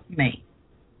safe with me.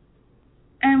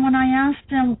 And when I asked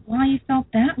him why he felt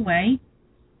that way,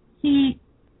 he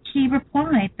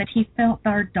replied that he felt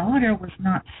our daughter was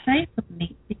not safe with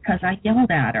me because I yelled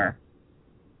at her.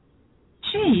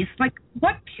 Geez, like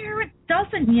what parent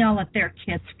doesn't yell at their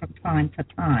kids from time to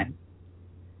time?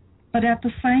 But at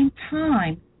the same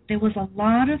time, there was a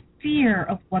lot of fear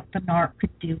of what the narc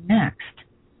could do next.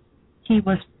 He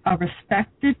was a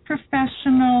respected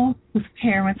professional whose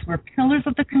parents were pillars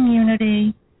of the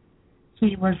community.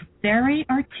 He was very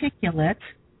articulate,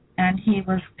 and he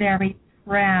was very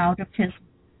proud of his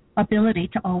ability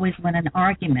to always win an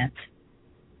argument.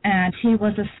 And he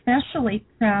was especially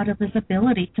proud of his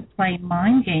ability to play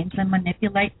mind games and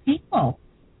manipulate people.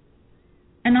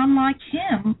 And unlike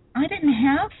him, I didn't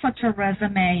have such a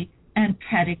resume and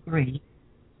pedigree.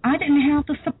 I didn't have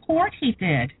the support he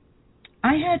did.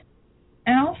 I had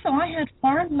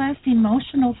far less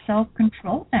emotional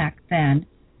self-control back then.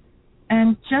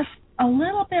 And just a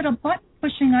little bit of butt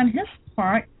pushing on his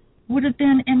part would have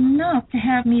been enough to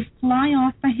have me fly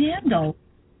off the handle.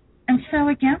 And so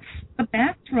against the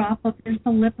backdrop of his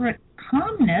deliberate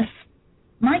calmness,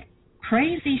 my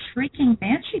crazy, shrieking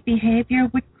banshee behavior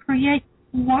would create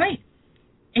quite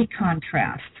a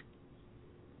contrast.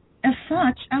 As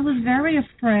such, I was very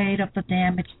afraid of the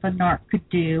damage the narc could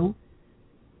do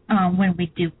when we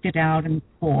duked it out in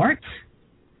court.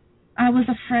 I was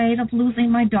afraid of losing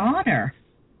my daughter.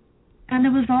 And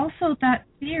there was also that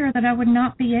fear that I would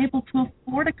not be able to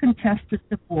afford a contested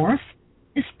divorce,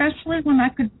 especially when I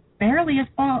could barely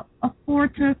afford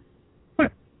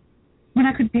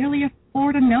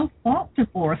a no-fault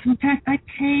divorce. In fact, I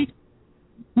paid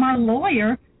my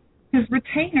lawyer his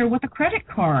retainer with a credit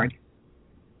card.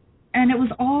 And it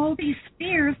was all these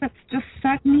fears that just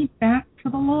set me back to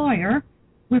the lawyer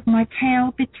with my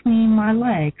tail between my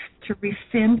legs to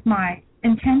rescind my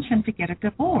intention to get a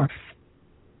divorce.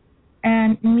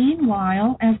 And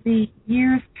meanwhile, as the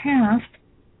years passed,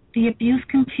 the abuse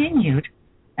continued.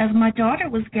 As my daughter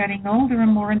was getting older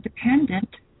and more independent,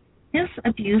 his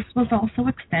abuse was also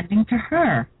extending to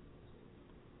her.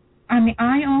 I mean,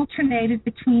 I alternated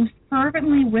between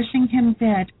fervently wishing him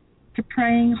dead to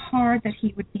praying hard that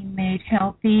he would be made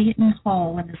healthy and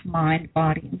whole in his mind,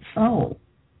 body, and soul.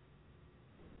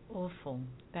 awful.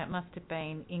 That must have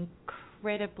been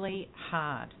incredibly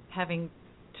hard, having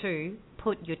to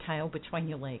put your tail between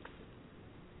your legs.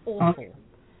 Awful. Okay.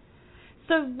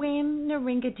 So when,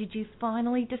 Neringa, did you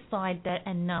finally decide that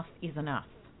enough is enough?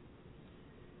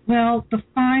 Well, the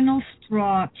final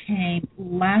straw came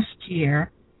last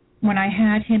year when I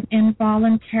had him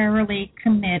involuntarily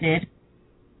committed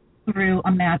through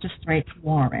a magistrate's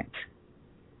warrant.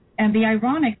 And the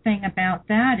ironic thing about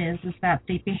that is that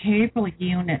the behavioral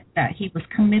unit that he was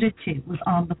committed to was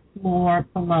on the floor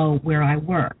below where I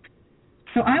worked.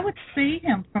 So I would see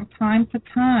him from time to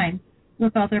time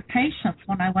with other patients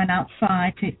when I went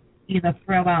outside to either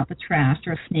throw out the trash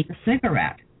or sneak a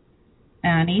cigarette.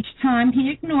 And each time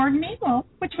he ignored me, well,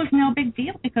 which was no big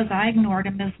deal because I ignored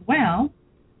him as well.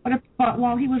 But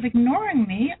while he was ignoring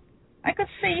me, I could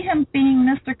see him being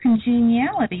Mr.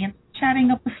 Congeniality and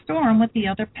chatting up a storm with the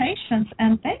other patients,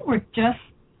 and they were just,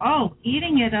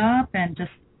 eating it up and just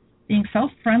being so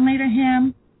friendly to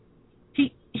him.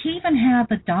 He even had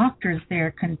the doctors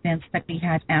there convinced that he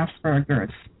had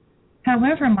Asperger's.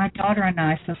 However, my daughter and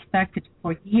I suspected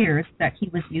for years that he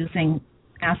was using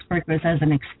Asperger's as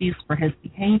an excuse for his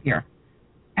behavior.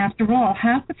 After all,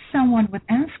 how could someone with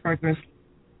Asperger's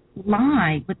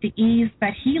lie with the ease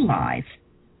that he lies?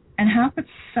 And how could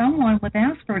someone with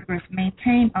Asperger's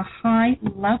maintain a high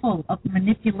level of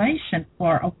manipulation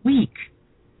for a week,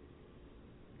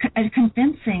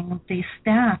 convincing the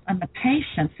staff and the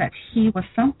patients that he was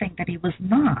something that he was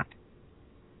not?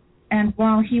 And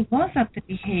while he was at the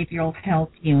behavioral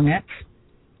health unit,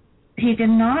 he did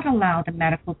not allow the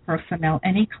medical personnel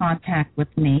any contact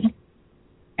with me.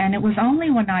 And it was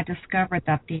only when I discovered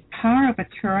that the power of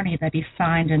attorney that he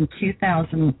signed in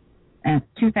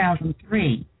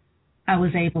 2003, I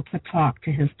was able to talk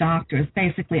to his doctors.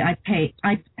 Basically, I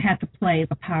had to play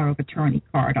the power of attorney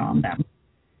card on them.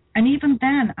 And even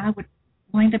then, I would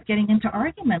wind up getting into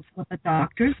arguments with the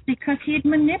doctors because he had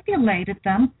manipulated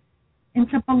them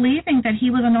into believing that he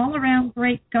was an all-around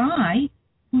great guy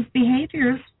whose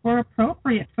behaviors were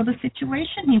appropriate for the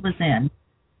situation he was in.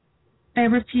 They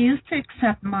refused to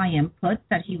accept my input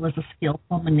that he was a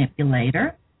skillful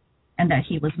manipulator and that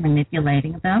he was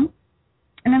manipulating them.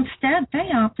 And instead, they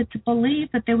opted to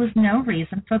believe that there was no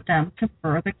reason for them to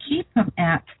further keep him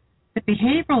at the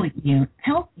behavioral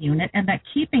health unit and that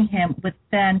keeping him would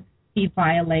then be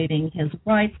violating his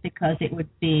rights because it would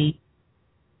be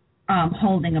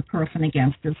holding a person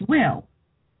against his will.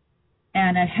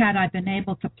 And had I been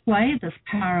able to play this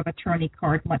power of attorney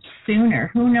card much sooner,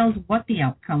 who knows what the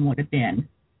outcome would have been.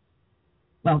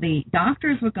 Well, the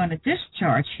doctors were going to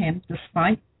discharge him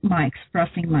despite my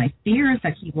expressing my fears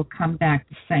that he will come back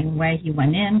the same way he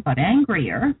went in, but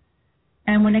angrier.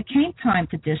 And when it came time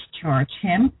to discharge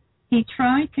him, he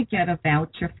tried to get a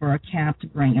voucher for a cab to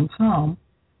bring him home.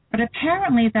 But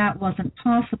apparently that wasn't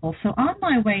possible. So on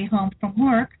my way home from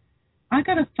work, I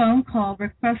got a phone call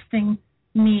requesting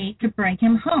me to bring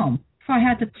him home. So I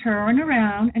had to turn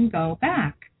around and go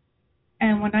back.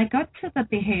 And when I got to the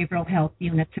behavioral health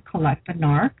unit to collect the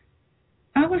NARP,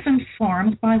 I was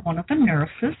informed by one of the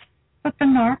nurses that the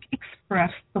NARP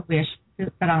expressed the wish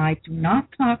that I do not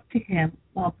talk to him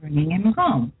while bringing him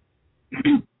home.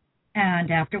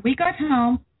 And after we got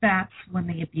home, that's when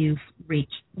the abuse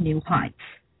reached new heights.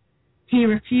 He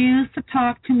refused to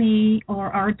talk to me or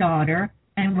our daughter,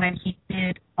 and when he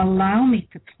did allow me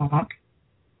to talk,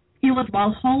 it was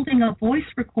while holding a voice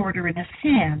recorder in his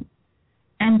hand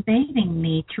and baiting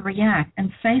me to react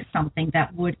and say something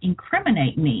that would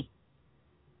incriminate me.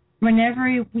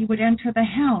 Whenever we would enter the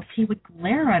house, he would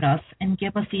glare at us and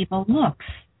give us evil looks.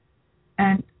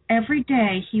 And every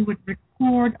day he would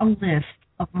record a list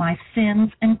of my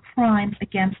sins and crimes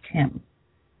against him.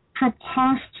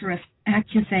 Preposterous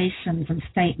accusations and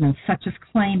statements such as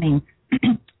claiming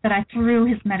that I threw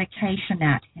his medication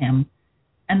at him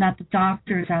and that the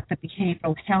doctors at the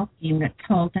behavioral health unit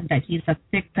told him that he's a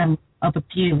victim of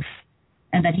abuse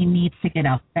and that he needs to get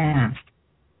out fast.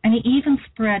 And he even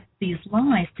spread these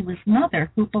lies to his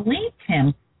mother, who believed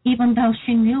him, even though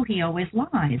she knew he always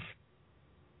lies.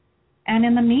 And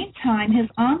in the meantime, his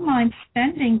online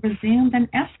spending resumed and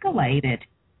escalated.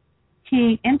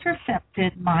 He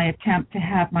intercepted my attempt to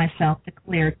have myself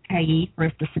declared payee for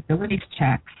his disabilities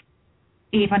checks,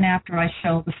 even after I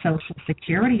showed the Social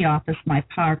Security office my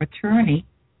power of attorney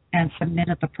and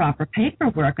submitted the proper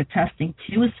paperwork attesting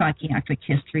to his psychiatric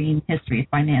history and history of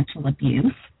financial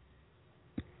abuse.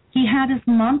 He had his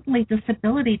monthly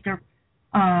disability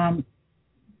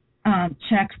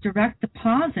checks direct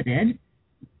deposited,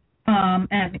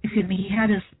 he had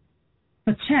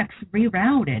the checks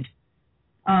rerouted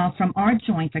from our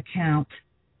joint account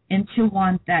into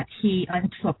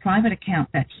into a private account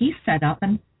that he set up.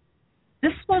 And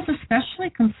this was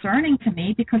especially concerning to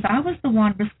me because I was the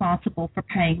one responsible for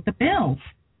paying the bills.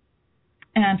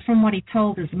 And from what he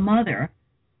told his mother,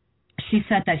 she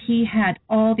said that he had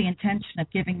all the intention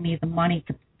of giving me the money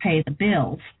to pay the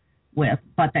bills with,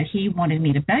 but that he wanted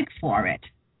me to beg for it.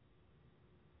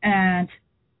 And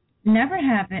never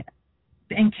have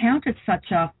encountered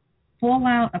such a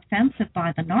full-out offensive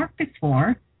by the NARP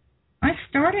before, I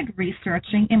started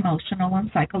researching emotional and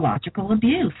psychological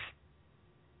abuse.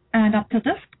 And up to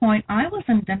this point, I was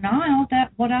in denial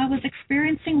that what I was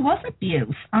experiencing was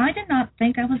abuse. I did not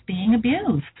think I was being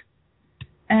abused.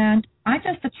 And I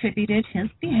just attributed his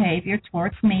behavior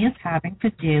towards me as having to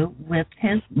do with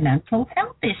his mental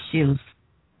health issues.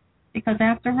 Because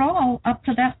after all, up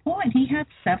to that point, he had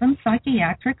 7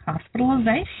 psychiatric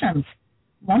hospitalizations,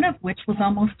 one of which was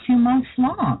almost 2 months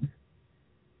long.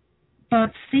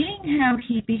 But seeing how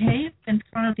he behaved in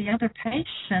front of the other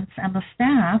patients and the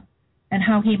staff, and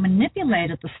how he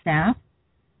manipulated the staff,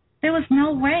 there was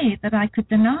no way that I could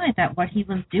deny that what he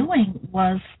was doing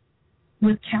was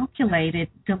with calculated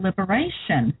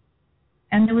deliberation.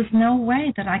 And there was no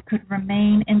way that I could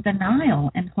remain in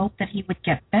denial and hope that he would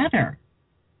get better.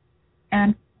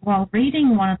 And while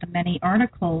reading one of the many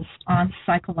articles on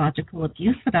psychological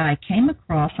abuse that I came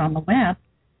across on the web,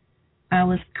 I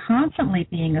was constantly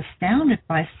being astounded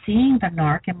by seeing the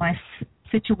NARC and my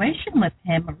situation with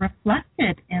him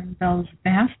reflected in those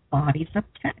vast bodies of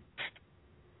text.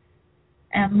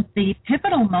 And the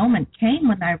pivotal moment came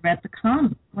when I read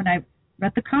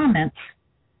the comments.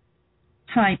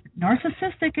 Type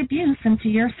narcissistic abuse into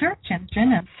your search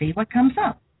engine and see what comes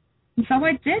up. And so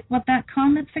I did what that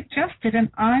comment suggested, and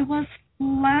I was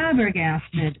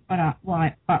flabbergasted by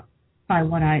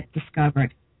what I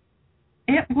discovered.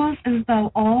 It was as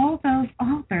though all those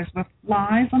authors were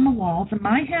flies on the walls in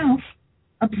my house,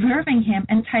 observing him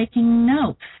and taking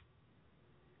notes.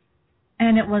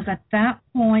 And it was at that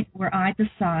point where I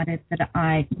decided that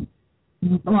I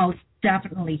most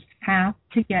definitely have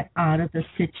to get out of the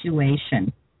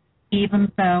situation,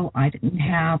 even though I didn't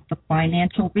have the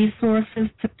financial resources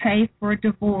to pay for a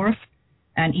divorce,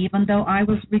 and even though I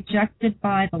was rejected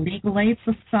by the legal aid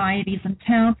societies in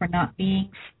town for not being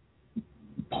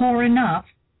poor enough,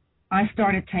 I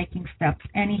started taking steps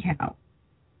anyhow.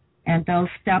 And those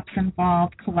steps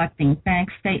involved collecting bank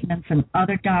statements and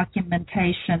other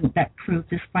documentation that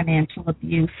proved his financial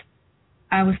abuse.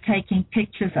 I was taking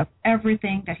pictures of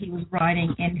everything that he was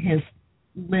writing in his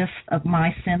list of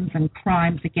my sins and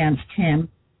crimes against him,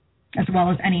 as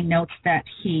well as any notes that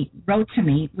he wrote to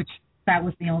me, which that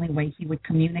was the only way he would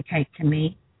communicate to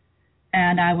me.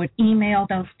 And I would email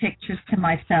those pictures to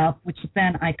myself, which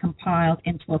then I compiled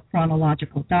into a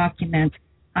chronological document.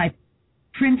 I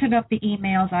printed up the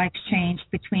emails I exchanged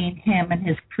between him and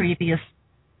his previous.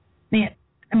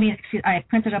 I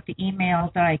printed up the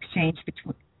emails that I exchanged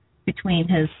between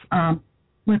his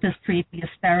with his previous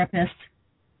therapist,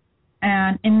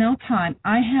 and in no time,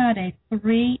 I had a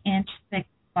 3-inch thick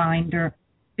binder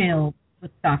filled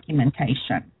with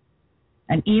documentation.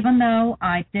 And even though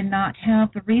I did not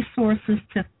have the resources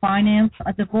to finance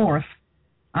a divorce,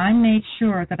 I made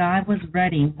sure that I was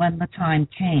ready when the time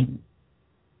came.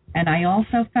 And I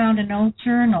also found an old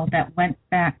journal that went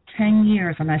back 10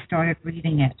 years, and I started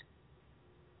reading it.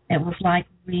 It was like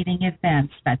reading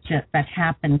events that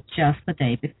happened just the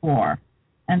day before.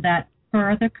 And that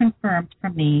further confirmed for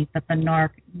me that the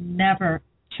NARC never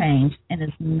changed and is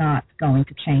not going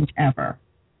to change ever.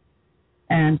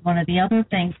 And one of the other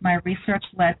things my research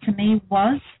led to me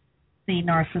was the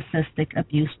Narcissistic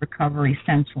Abuse Recovery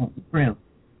Central group.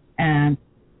 And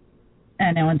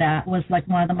that was like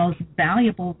one of the most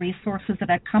valuable resources that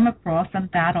I'd come across, and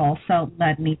that also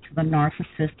led me to the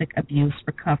Narcissistic Abuse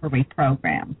Recovery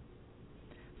Program.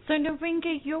 So,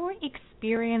 Neringa, your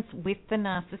experience with the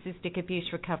Narcissistic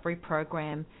Abuse Recovery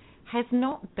Program has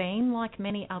not been like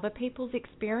many other people's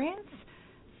experience.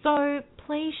 So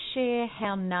please share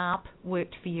how NARP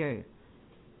worked for you.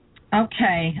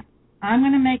 Okay, I'm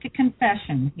going to make a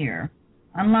confession here.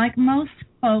 Unlike most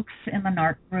folks in the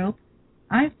NARP group,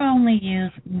 I've only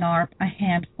used NARP a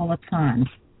handful of times.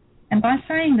 And by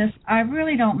saying this, I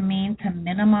really don't mean to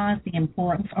minimize the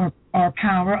importance or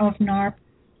power of NARP.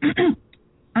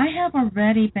 I have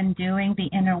already been doing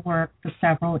the inner work for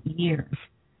several years.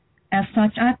 As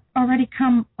such, I've already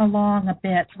come along a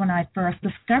bit when I first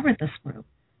discovered this group.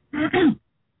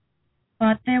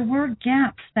 But there were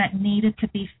gaps that needed to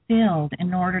be filled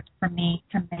in order for me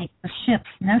to make the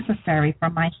shifts necessary for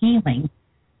my healing.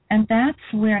 And that's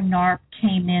where NARP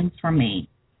came in for me.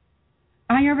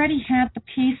 I already had the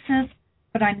pieces,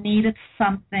 but I needed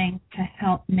something to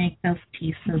help make those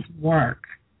pieces work.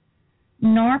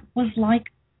 NARP was like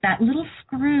that little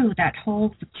screw that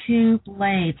holds the two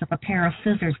blades of a pair of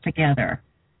scissors together.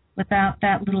 Without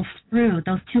that little screw,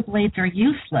 those two blades are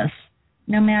useless,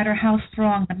 no matter how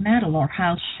strong the metal or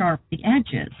how sharp the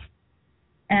edges.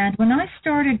 And when I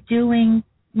started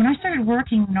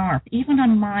working NARP, even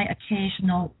on my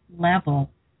occasional level,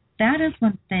 that is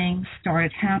when things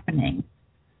started happening.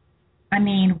 I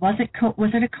mean, was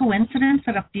it a coincidence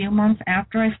that a few months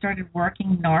after I started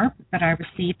working NARP that I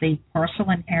received a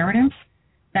partial inheritance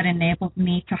that enabled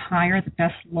me to hire the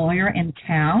best lawyer in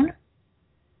town?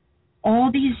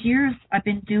 All these years I've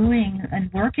been doing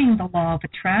and working the law of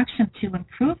attraction to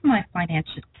improve my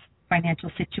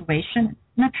financial situation,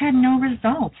 and I've had no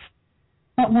results.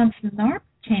 But once NARP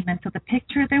came into the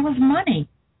picture, there was money.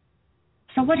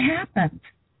 So what happened?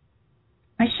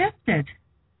 I shifted.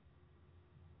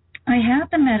 I had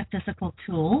the metaphysical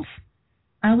tools.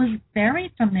 I was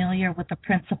very familiar with the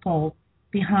principle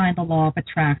behind the law of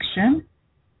attraction.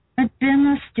 I'd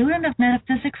been a student of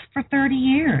metaphysics for 30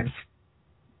 years,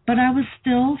 but I was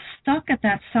still stuck at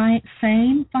that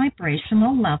same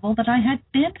vibrational level that I had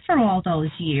been for all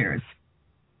those years.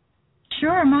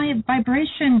 Sure, my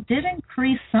vibration did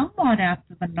increase somewhat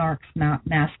after the NARC's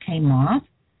mask came off,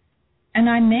 and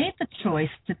I made the choice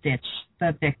to ditch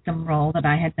the victim role that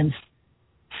I had been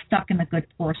stuck in a good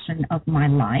portion of my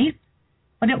life.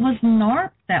 But it was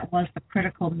NARP that was the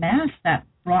critical mass that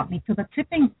brought me to the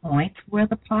tipping point where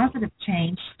the positive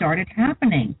change started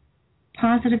happening.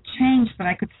 Positive change that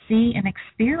I could see and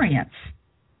experience.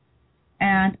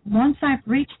 And once I've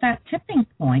reached that tipping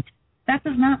point, that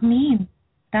does not mean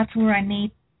that's where I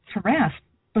need to rest.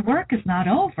 The work is not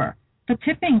over. The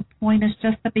tipping point is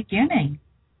just the beginning.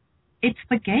 It's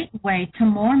the gateway to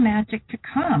more magic to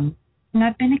come, and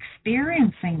I've been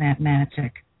experiencing that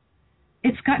magic.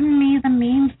 It's gotten me the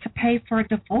means to pay for a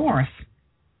divorce.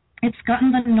 It's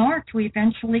gotten the NARC to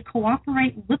eventually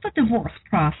cooperate with the divorce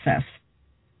process.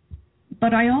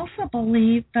 But I also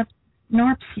believe that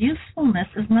NARP's usefulness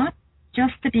is not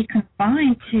just to be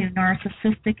confined to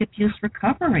narcissistic abuse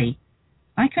recovery.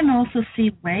 I can also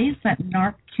see ways that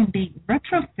NARP can be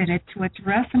retrofitted to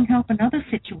address and help in other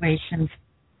situations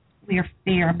where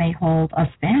fear may hold us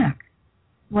back,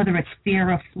 whether it's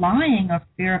fear of flying or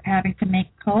fear of having to make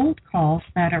cold calls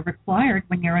that are required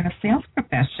when you're in a sales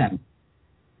profession.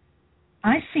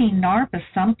 I see NARP as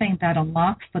something that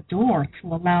unlocks the door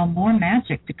to allow more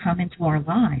magic to come into our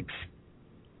lives.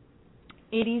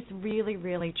 It is really,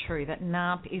 really true that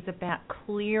NARP is about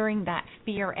clearing that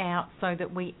fear out so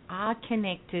that we are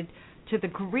connected to the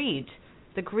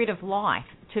grid of life,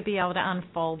 to be able to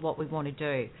unfold what we want to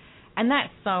do. And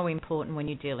that's so important when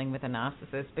you're dealing with a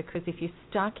narcissist, because if you're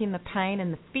stuck in the pain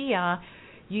and the fear,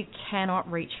 you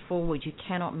cannot reach forward. You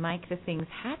cannot make the things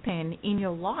happen in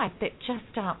your life that just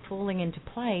start falling into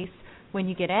place when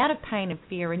you get out of pain and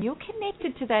fear and you're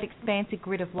connected to that expansive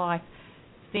grid of life.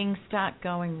 Things start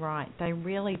going right. They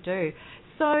really do.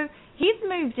 So he's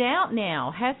moved out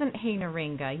now, hasn't he,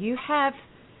 Neringa?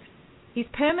 He's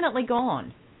permanently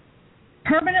gone.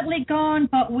 Permanently gone,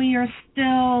 but we are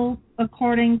still,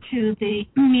 according to the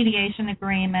mediation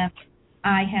agreement,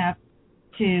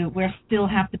 we still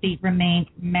have to remain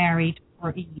married for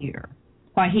a year.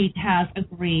 But he has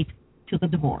agreed to the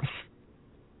divorce.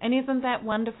 And isn't that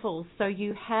wonderful? So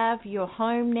you have your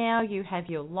home now, you have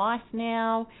your life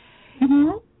now.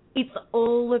 Mm-hmm. It's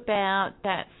all about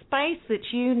that space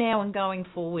that's you now and going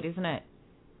forward, isn't it?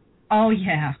 Oh,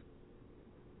 yeah.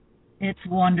 It's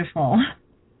wonderful.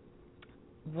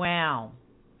 Wow.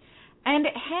 And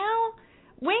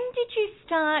when did you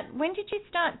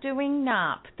start doing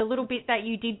NARP, the little bit that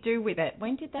you did do with it?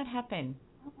 When did that happen?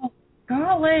 Oh,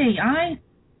 golly, I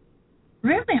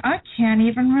can't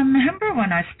even remember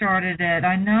when I started it.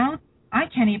 I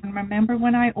can't even remember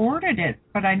when I ordered it,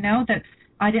 but I know that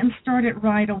I didn't start it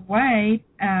right away,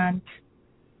 and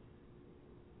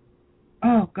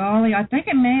oh golly, I think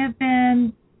it may have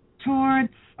been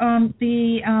towards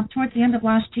the end of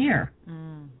last year.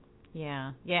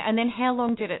 Yeah. And then how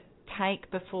long did it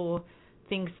take before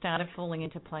things started falling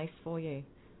into place for you?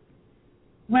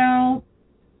 Well,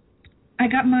 I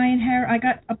got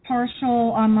a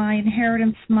partial on my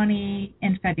inheritance money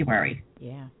in February.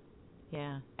 Yeah.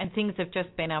 And things have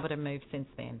just been able to move since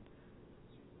then.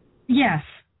 Yes.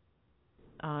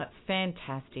 Oh, it's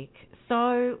fantastic.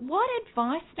 So what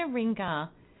advice, Neringa,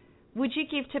 would you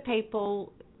give to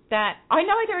people that, I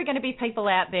know there are going to be people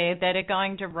out there that are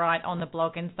going to write on the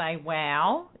blog and say,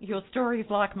 wow, your story's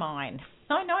like mine.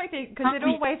 I know that because it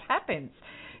always happens.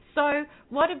 So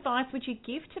what advice would you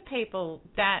give to people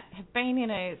that have been in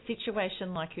a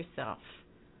situation like yourself?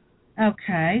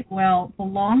 Okay, well, the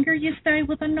longer you stay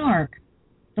with a narc,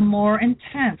 the more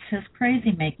intense his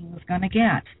crazy making is going to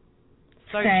get.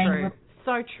 So Staying true. with,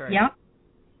 So true. yep.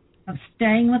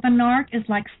 Staying with a narc is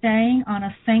like staying on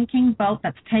a sinking boat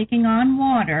that's taking on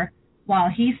water while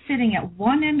he's sitting at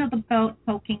one end of the boat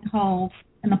poking holes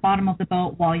in the bottom of the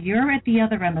boat while you're at the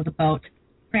other end of the boat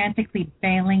frantically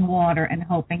bailing water and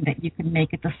hoping that you can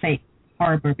make it to safe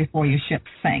harbor before your ship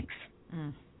sinks.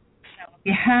 Mm. So if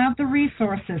you have the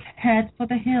resources, head for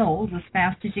the hills as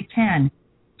fast as you can.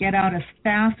 Get out as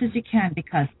fast as you can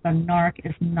because the narc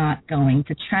is not going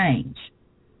to change.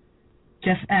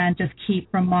 Just keep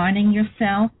reminding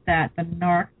yourself that the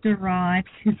narc derives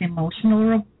his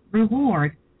emotional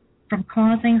reward from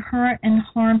causing hurt and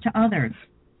harm to others.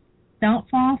 Don't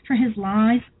fall for his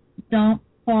lies. Don't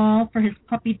fall for his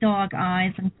puppy dog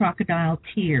eyes and crocodile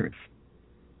tears.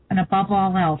 And above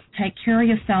all else, take care of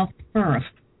yourself first.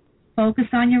 Focus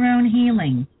on your own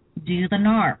healing. Do the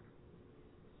NARP.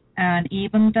 And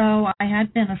even though I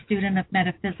had been a student of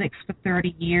metaphysics for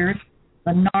 30 years,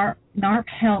 the NARP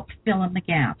helped fill in the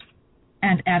gaps,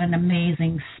 and at an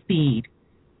amazing speed.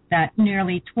 That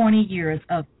nearly 20 years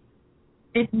of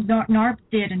it, NARP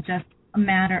did in just a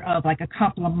matter of like a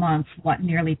couple of months what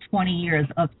nearly 20 years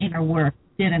of inner work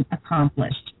didn't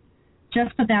accomplish.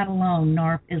 Just for that alone,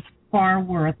 NARP is far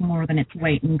worth more than its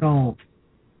weight in gold.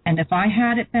 And if I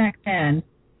had it back then,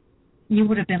 you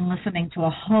would have been listening to a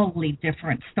wholly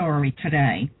different story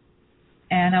today.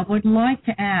 And I would like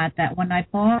to add that when I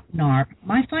bought NARP,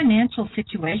 my financial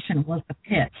situation was the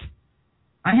pits.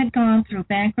 I had gone through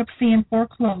bankruptcy and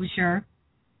foreclosure.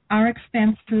 Our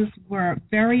expenses were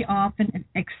very often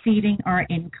exceeding our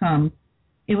income.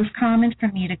 It was common for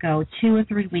me to go 2 or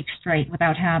 3 weeks straight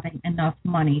without having enough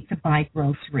money to buy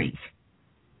groceries.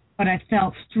 But I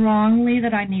felt strongly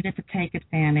that I needed to take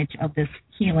advantage of this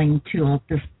healing tool,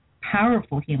 this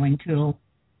powerful healing tool,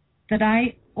 that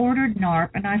I ordered NARP,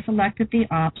 and I selected the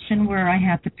option where I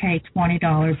had to pay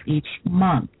 $20 each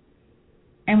month.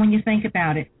 And when you think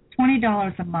about it,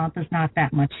 $20 a month is not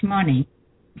that much money,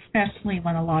 especially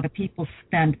when a lot of people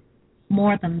spend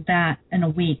more than that in a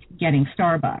week getting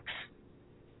Starbucks.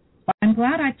 But I'm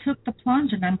glad I took the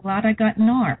plunge, and I'm glad I got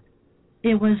NARP.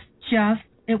 It was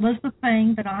the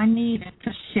thing that I needed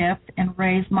to shift and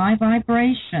raise my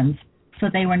vibrations so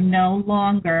they were no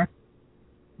longer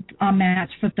a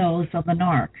match for those of the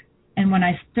NARC. And when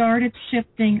I started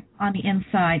shifting on the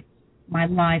inside, my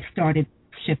life started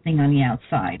shifting on the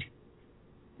outside.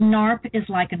 NARP is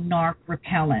like a NARC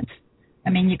repellent. I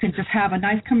mean, you can just have a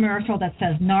nice commercial that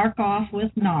says "Narc off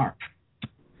with NARP."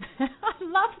 I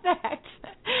love that.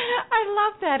 I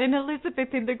love that. And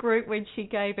Elizabeth in the group, when she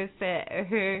gave us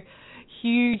her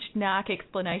huge NARC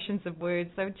explanations of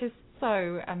words, they were just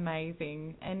so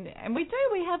amazing. And we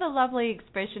have a lovely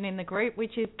expression in the group,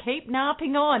 which is keep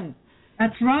NARPing on.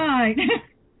 That's right.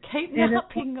 Keep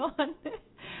NARPing on.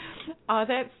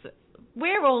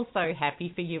 We're all so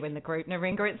happy for you in the group,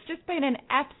 Neringa. It's just been an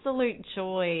absolute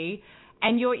joy.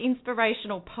 And your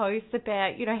inspirational posts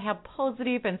about, how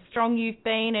positive and strong you've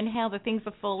been and how the things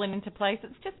have fallen into place.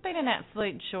 It's just been an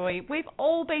absolute joy. We've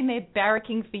all been there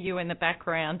barracking for you in the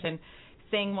background and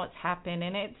seeing what's happened.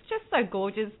 And it's just so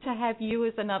gorgeous to have you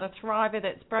as another thriver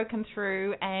that's broken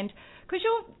through. And because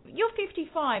you're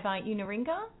 55, aren't you,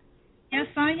 Neringa? Yes,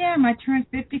 I am. I turned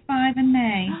 55 in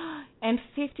May. And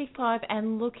 55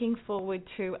 and looking forward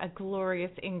to a glorious,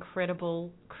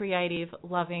 incredible, creative,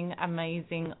 loving,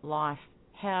 amazing life.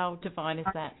 How divine is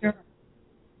that? Sure.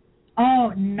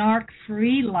 Oh,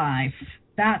 NARC-free life.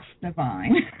 That's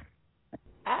divine.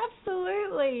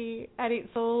 Absolutely. And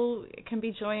it can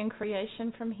be joy and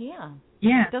creation from here.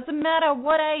 Yeah. It doesn't matter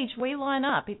what age we line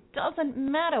up. It doesn't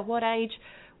matter what age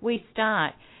we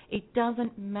start. It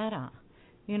doesn't matter.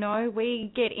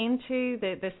 We get into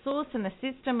the source and the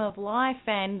system of life,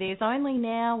 and there's only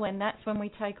now, and that's when we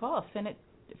take off. And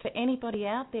for anybody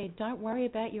out there, don't worry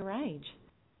about your age.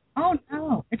 Oh,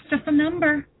 no. It's just a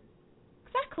number.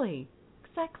 Exactly.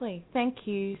 Thank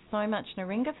you so much,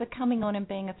 Neringa, for coming on and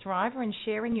being a thriver and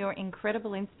sharing your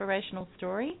incredible inspirational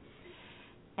story.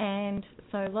 And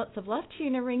so lots of love to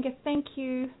you, Neringa. Thank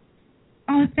you.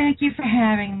 Oh, thank you for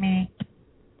having me.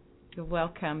 You're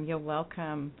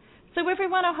welcome. So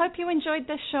everyone, I hope you enjoyed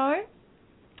this show.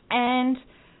 And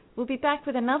we'll be back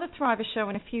with another Thriver show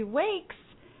in a few weeks.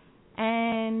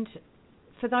 And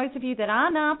for those of you that are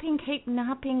NARPing, keep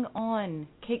NARPing on.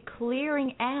 Keep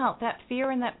clearing out that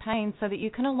fear and that pain so that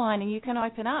you can align and you can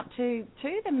open up to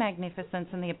the magnificence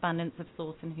and the abundance of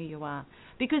Source and who you are.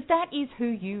 Because that is who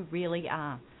you really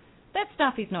are. That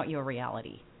stuff is not your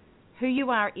reality. Who you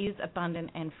are is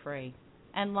abundant and free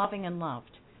and loving and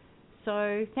loved.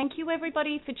 So thank you,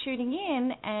 everybody, for tuning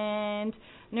in. And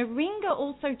Neringa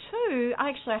also, too.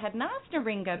 Actually, I hadn't asked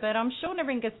Neringa, but I'm sure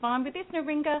Neringa's fine with this.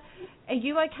 Neringa, are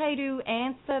you okay to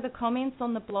answer the comments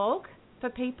on the blog for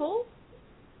people?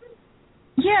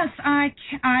 Yes,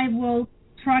 I will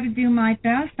try to do my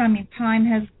best. I mean, time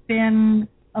has been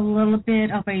a little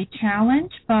bit of a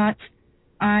challenge, but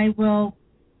I will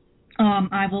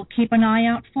keep an eye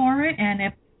out for it,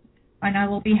 and I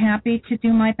will be happy to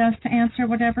do my best to answer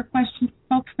whatever questions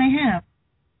folks may have.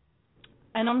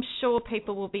 And I'm sure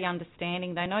people will be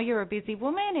understanding. They know you're a busy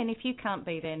woman, and if you can't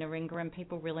be there, Neringa, and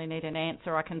people really need an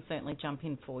answer, I can certainly jump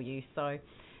in for you. So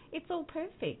it's all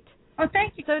perfect. Oh,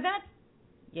 thank you. So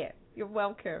yeah, you're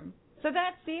welcome. So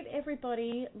that's it,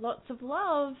 everybody. Lots of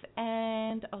love,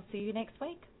 and I'll see you next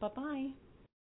week. Bye-bye.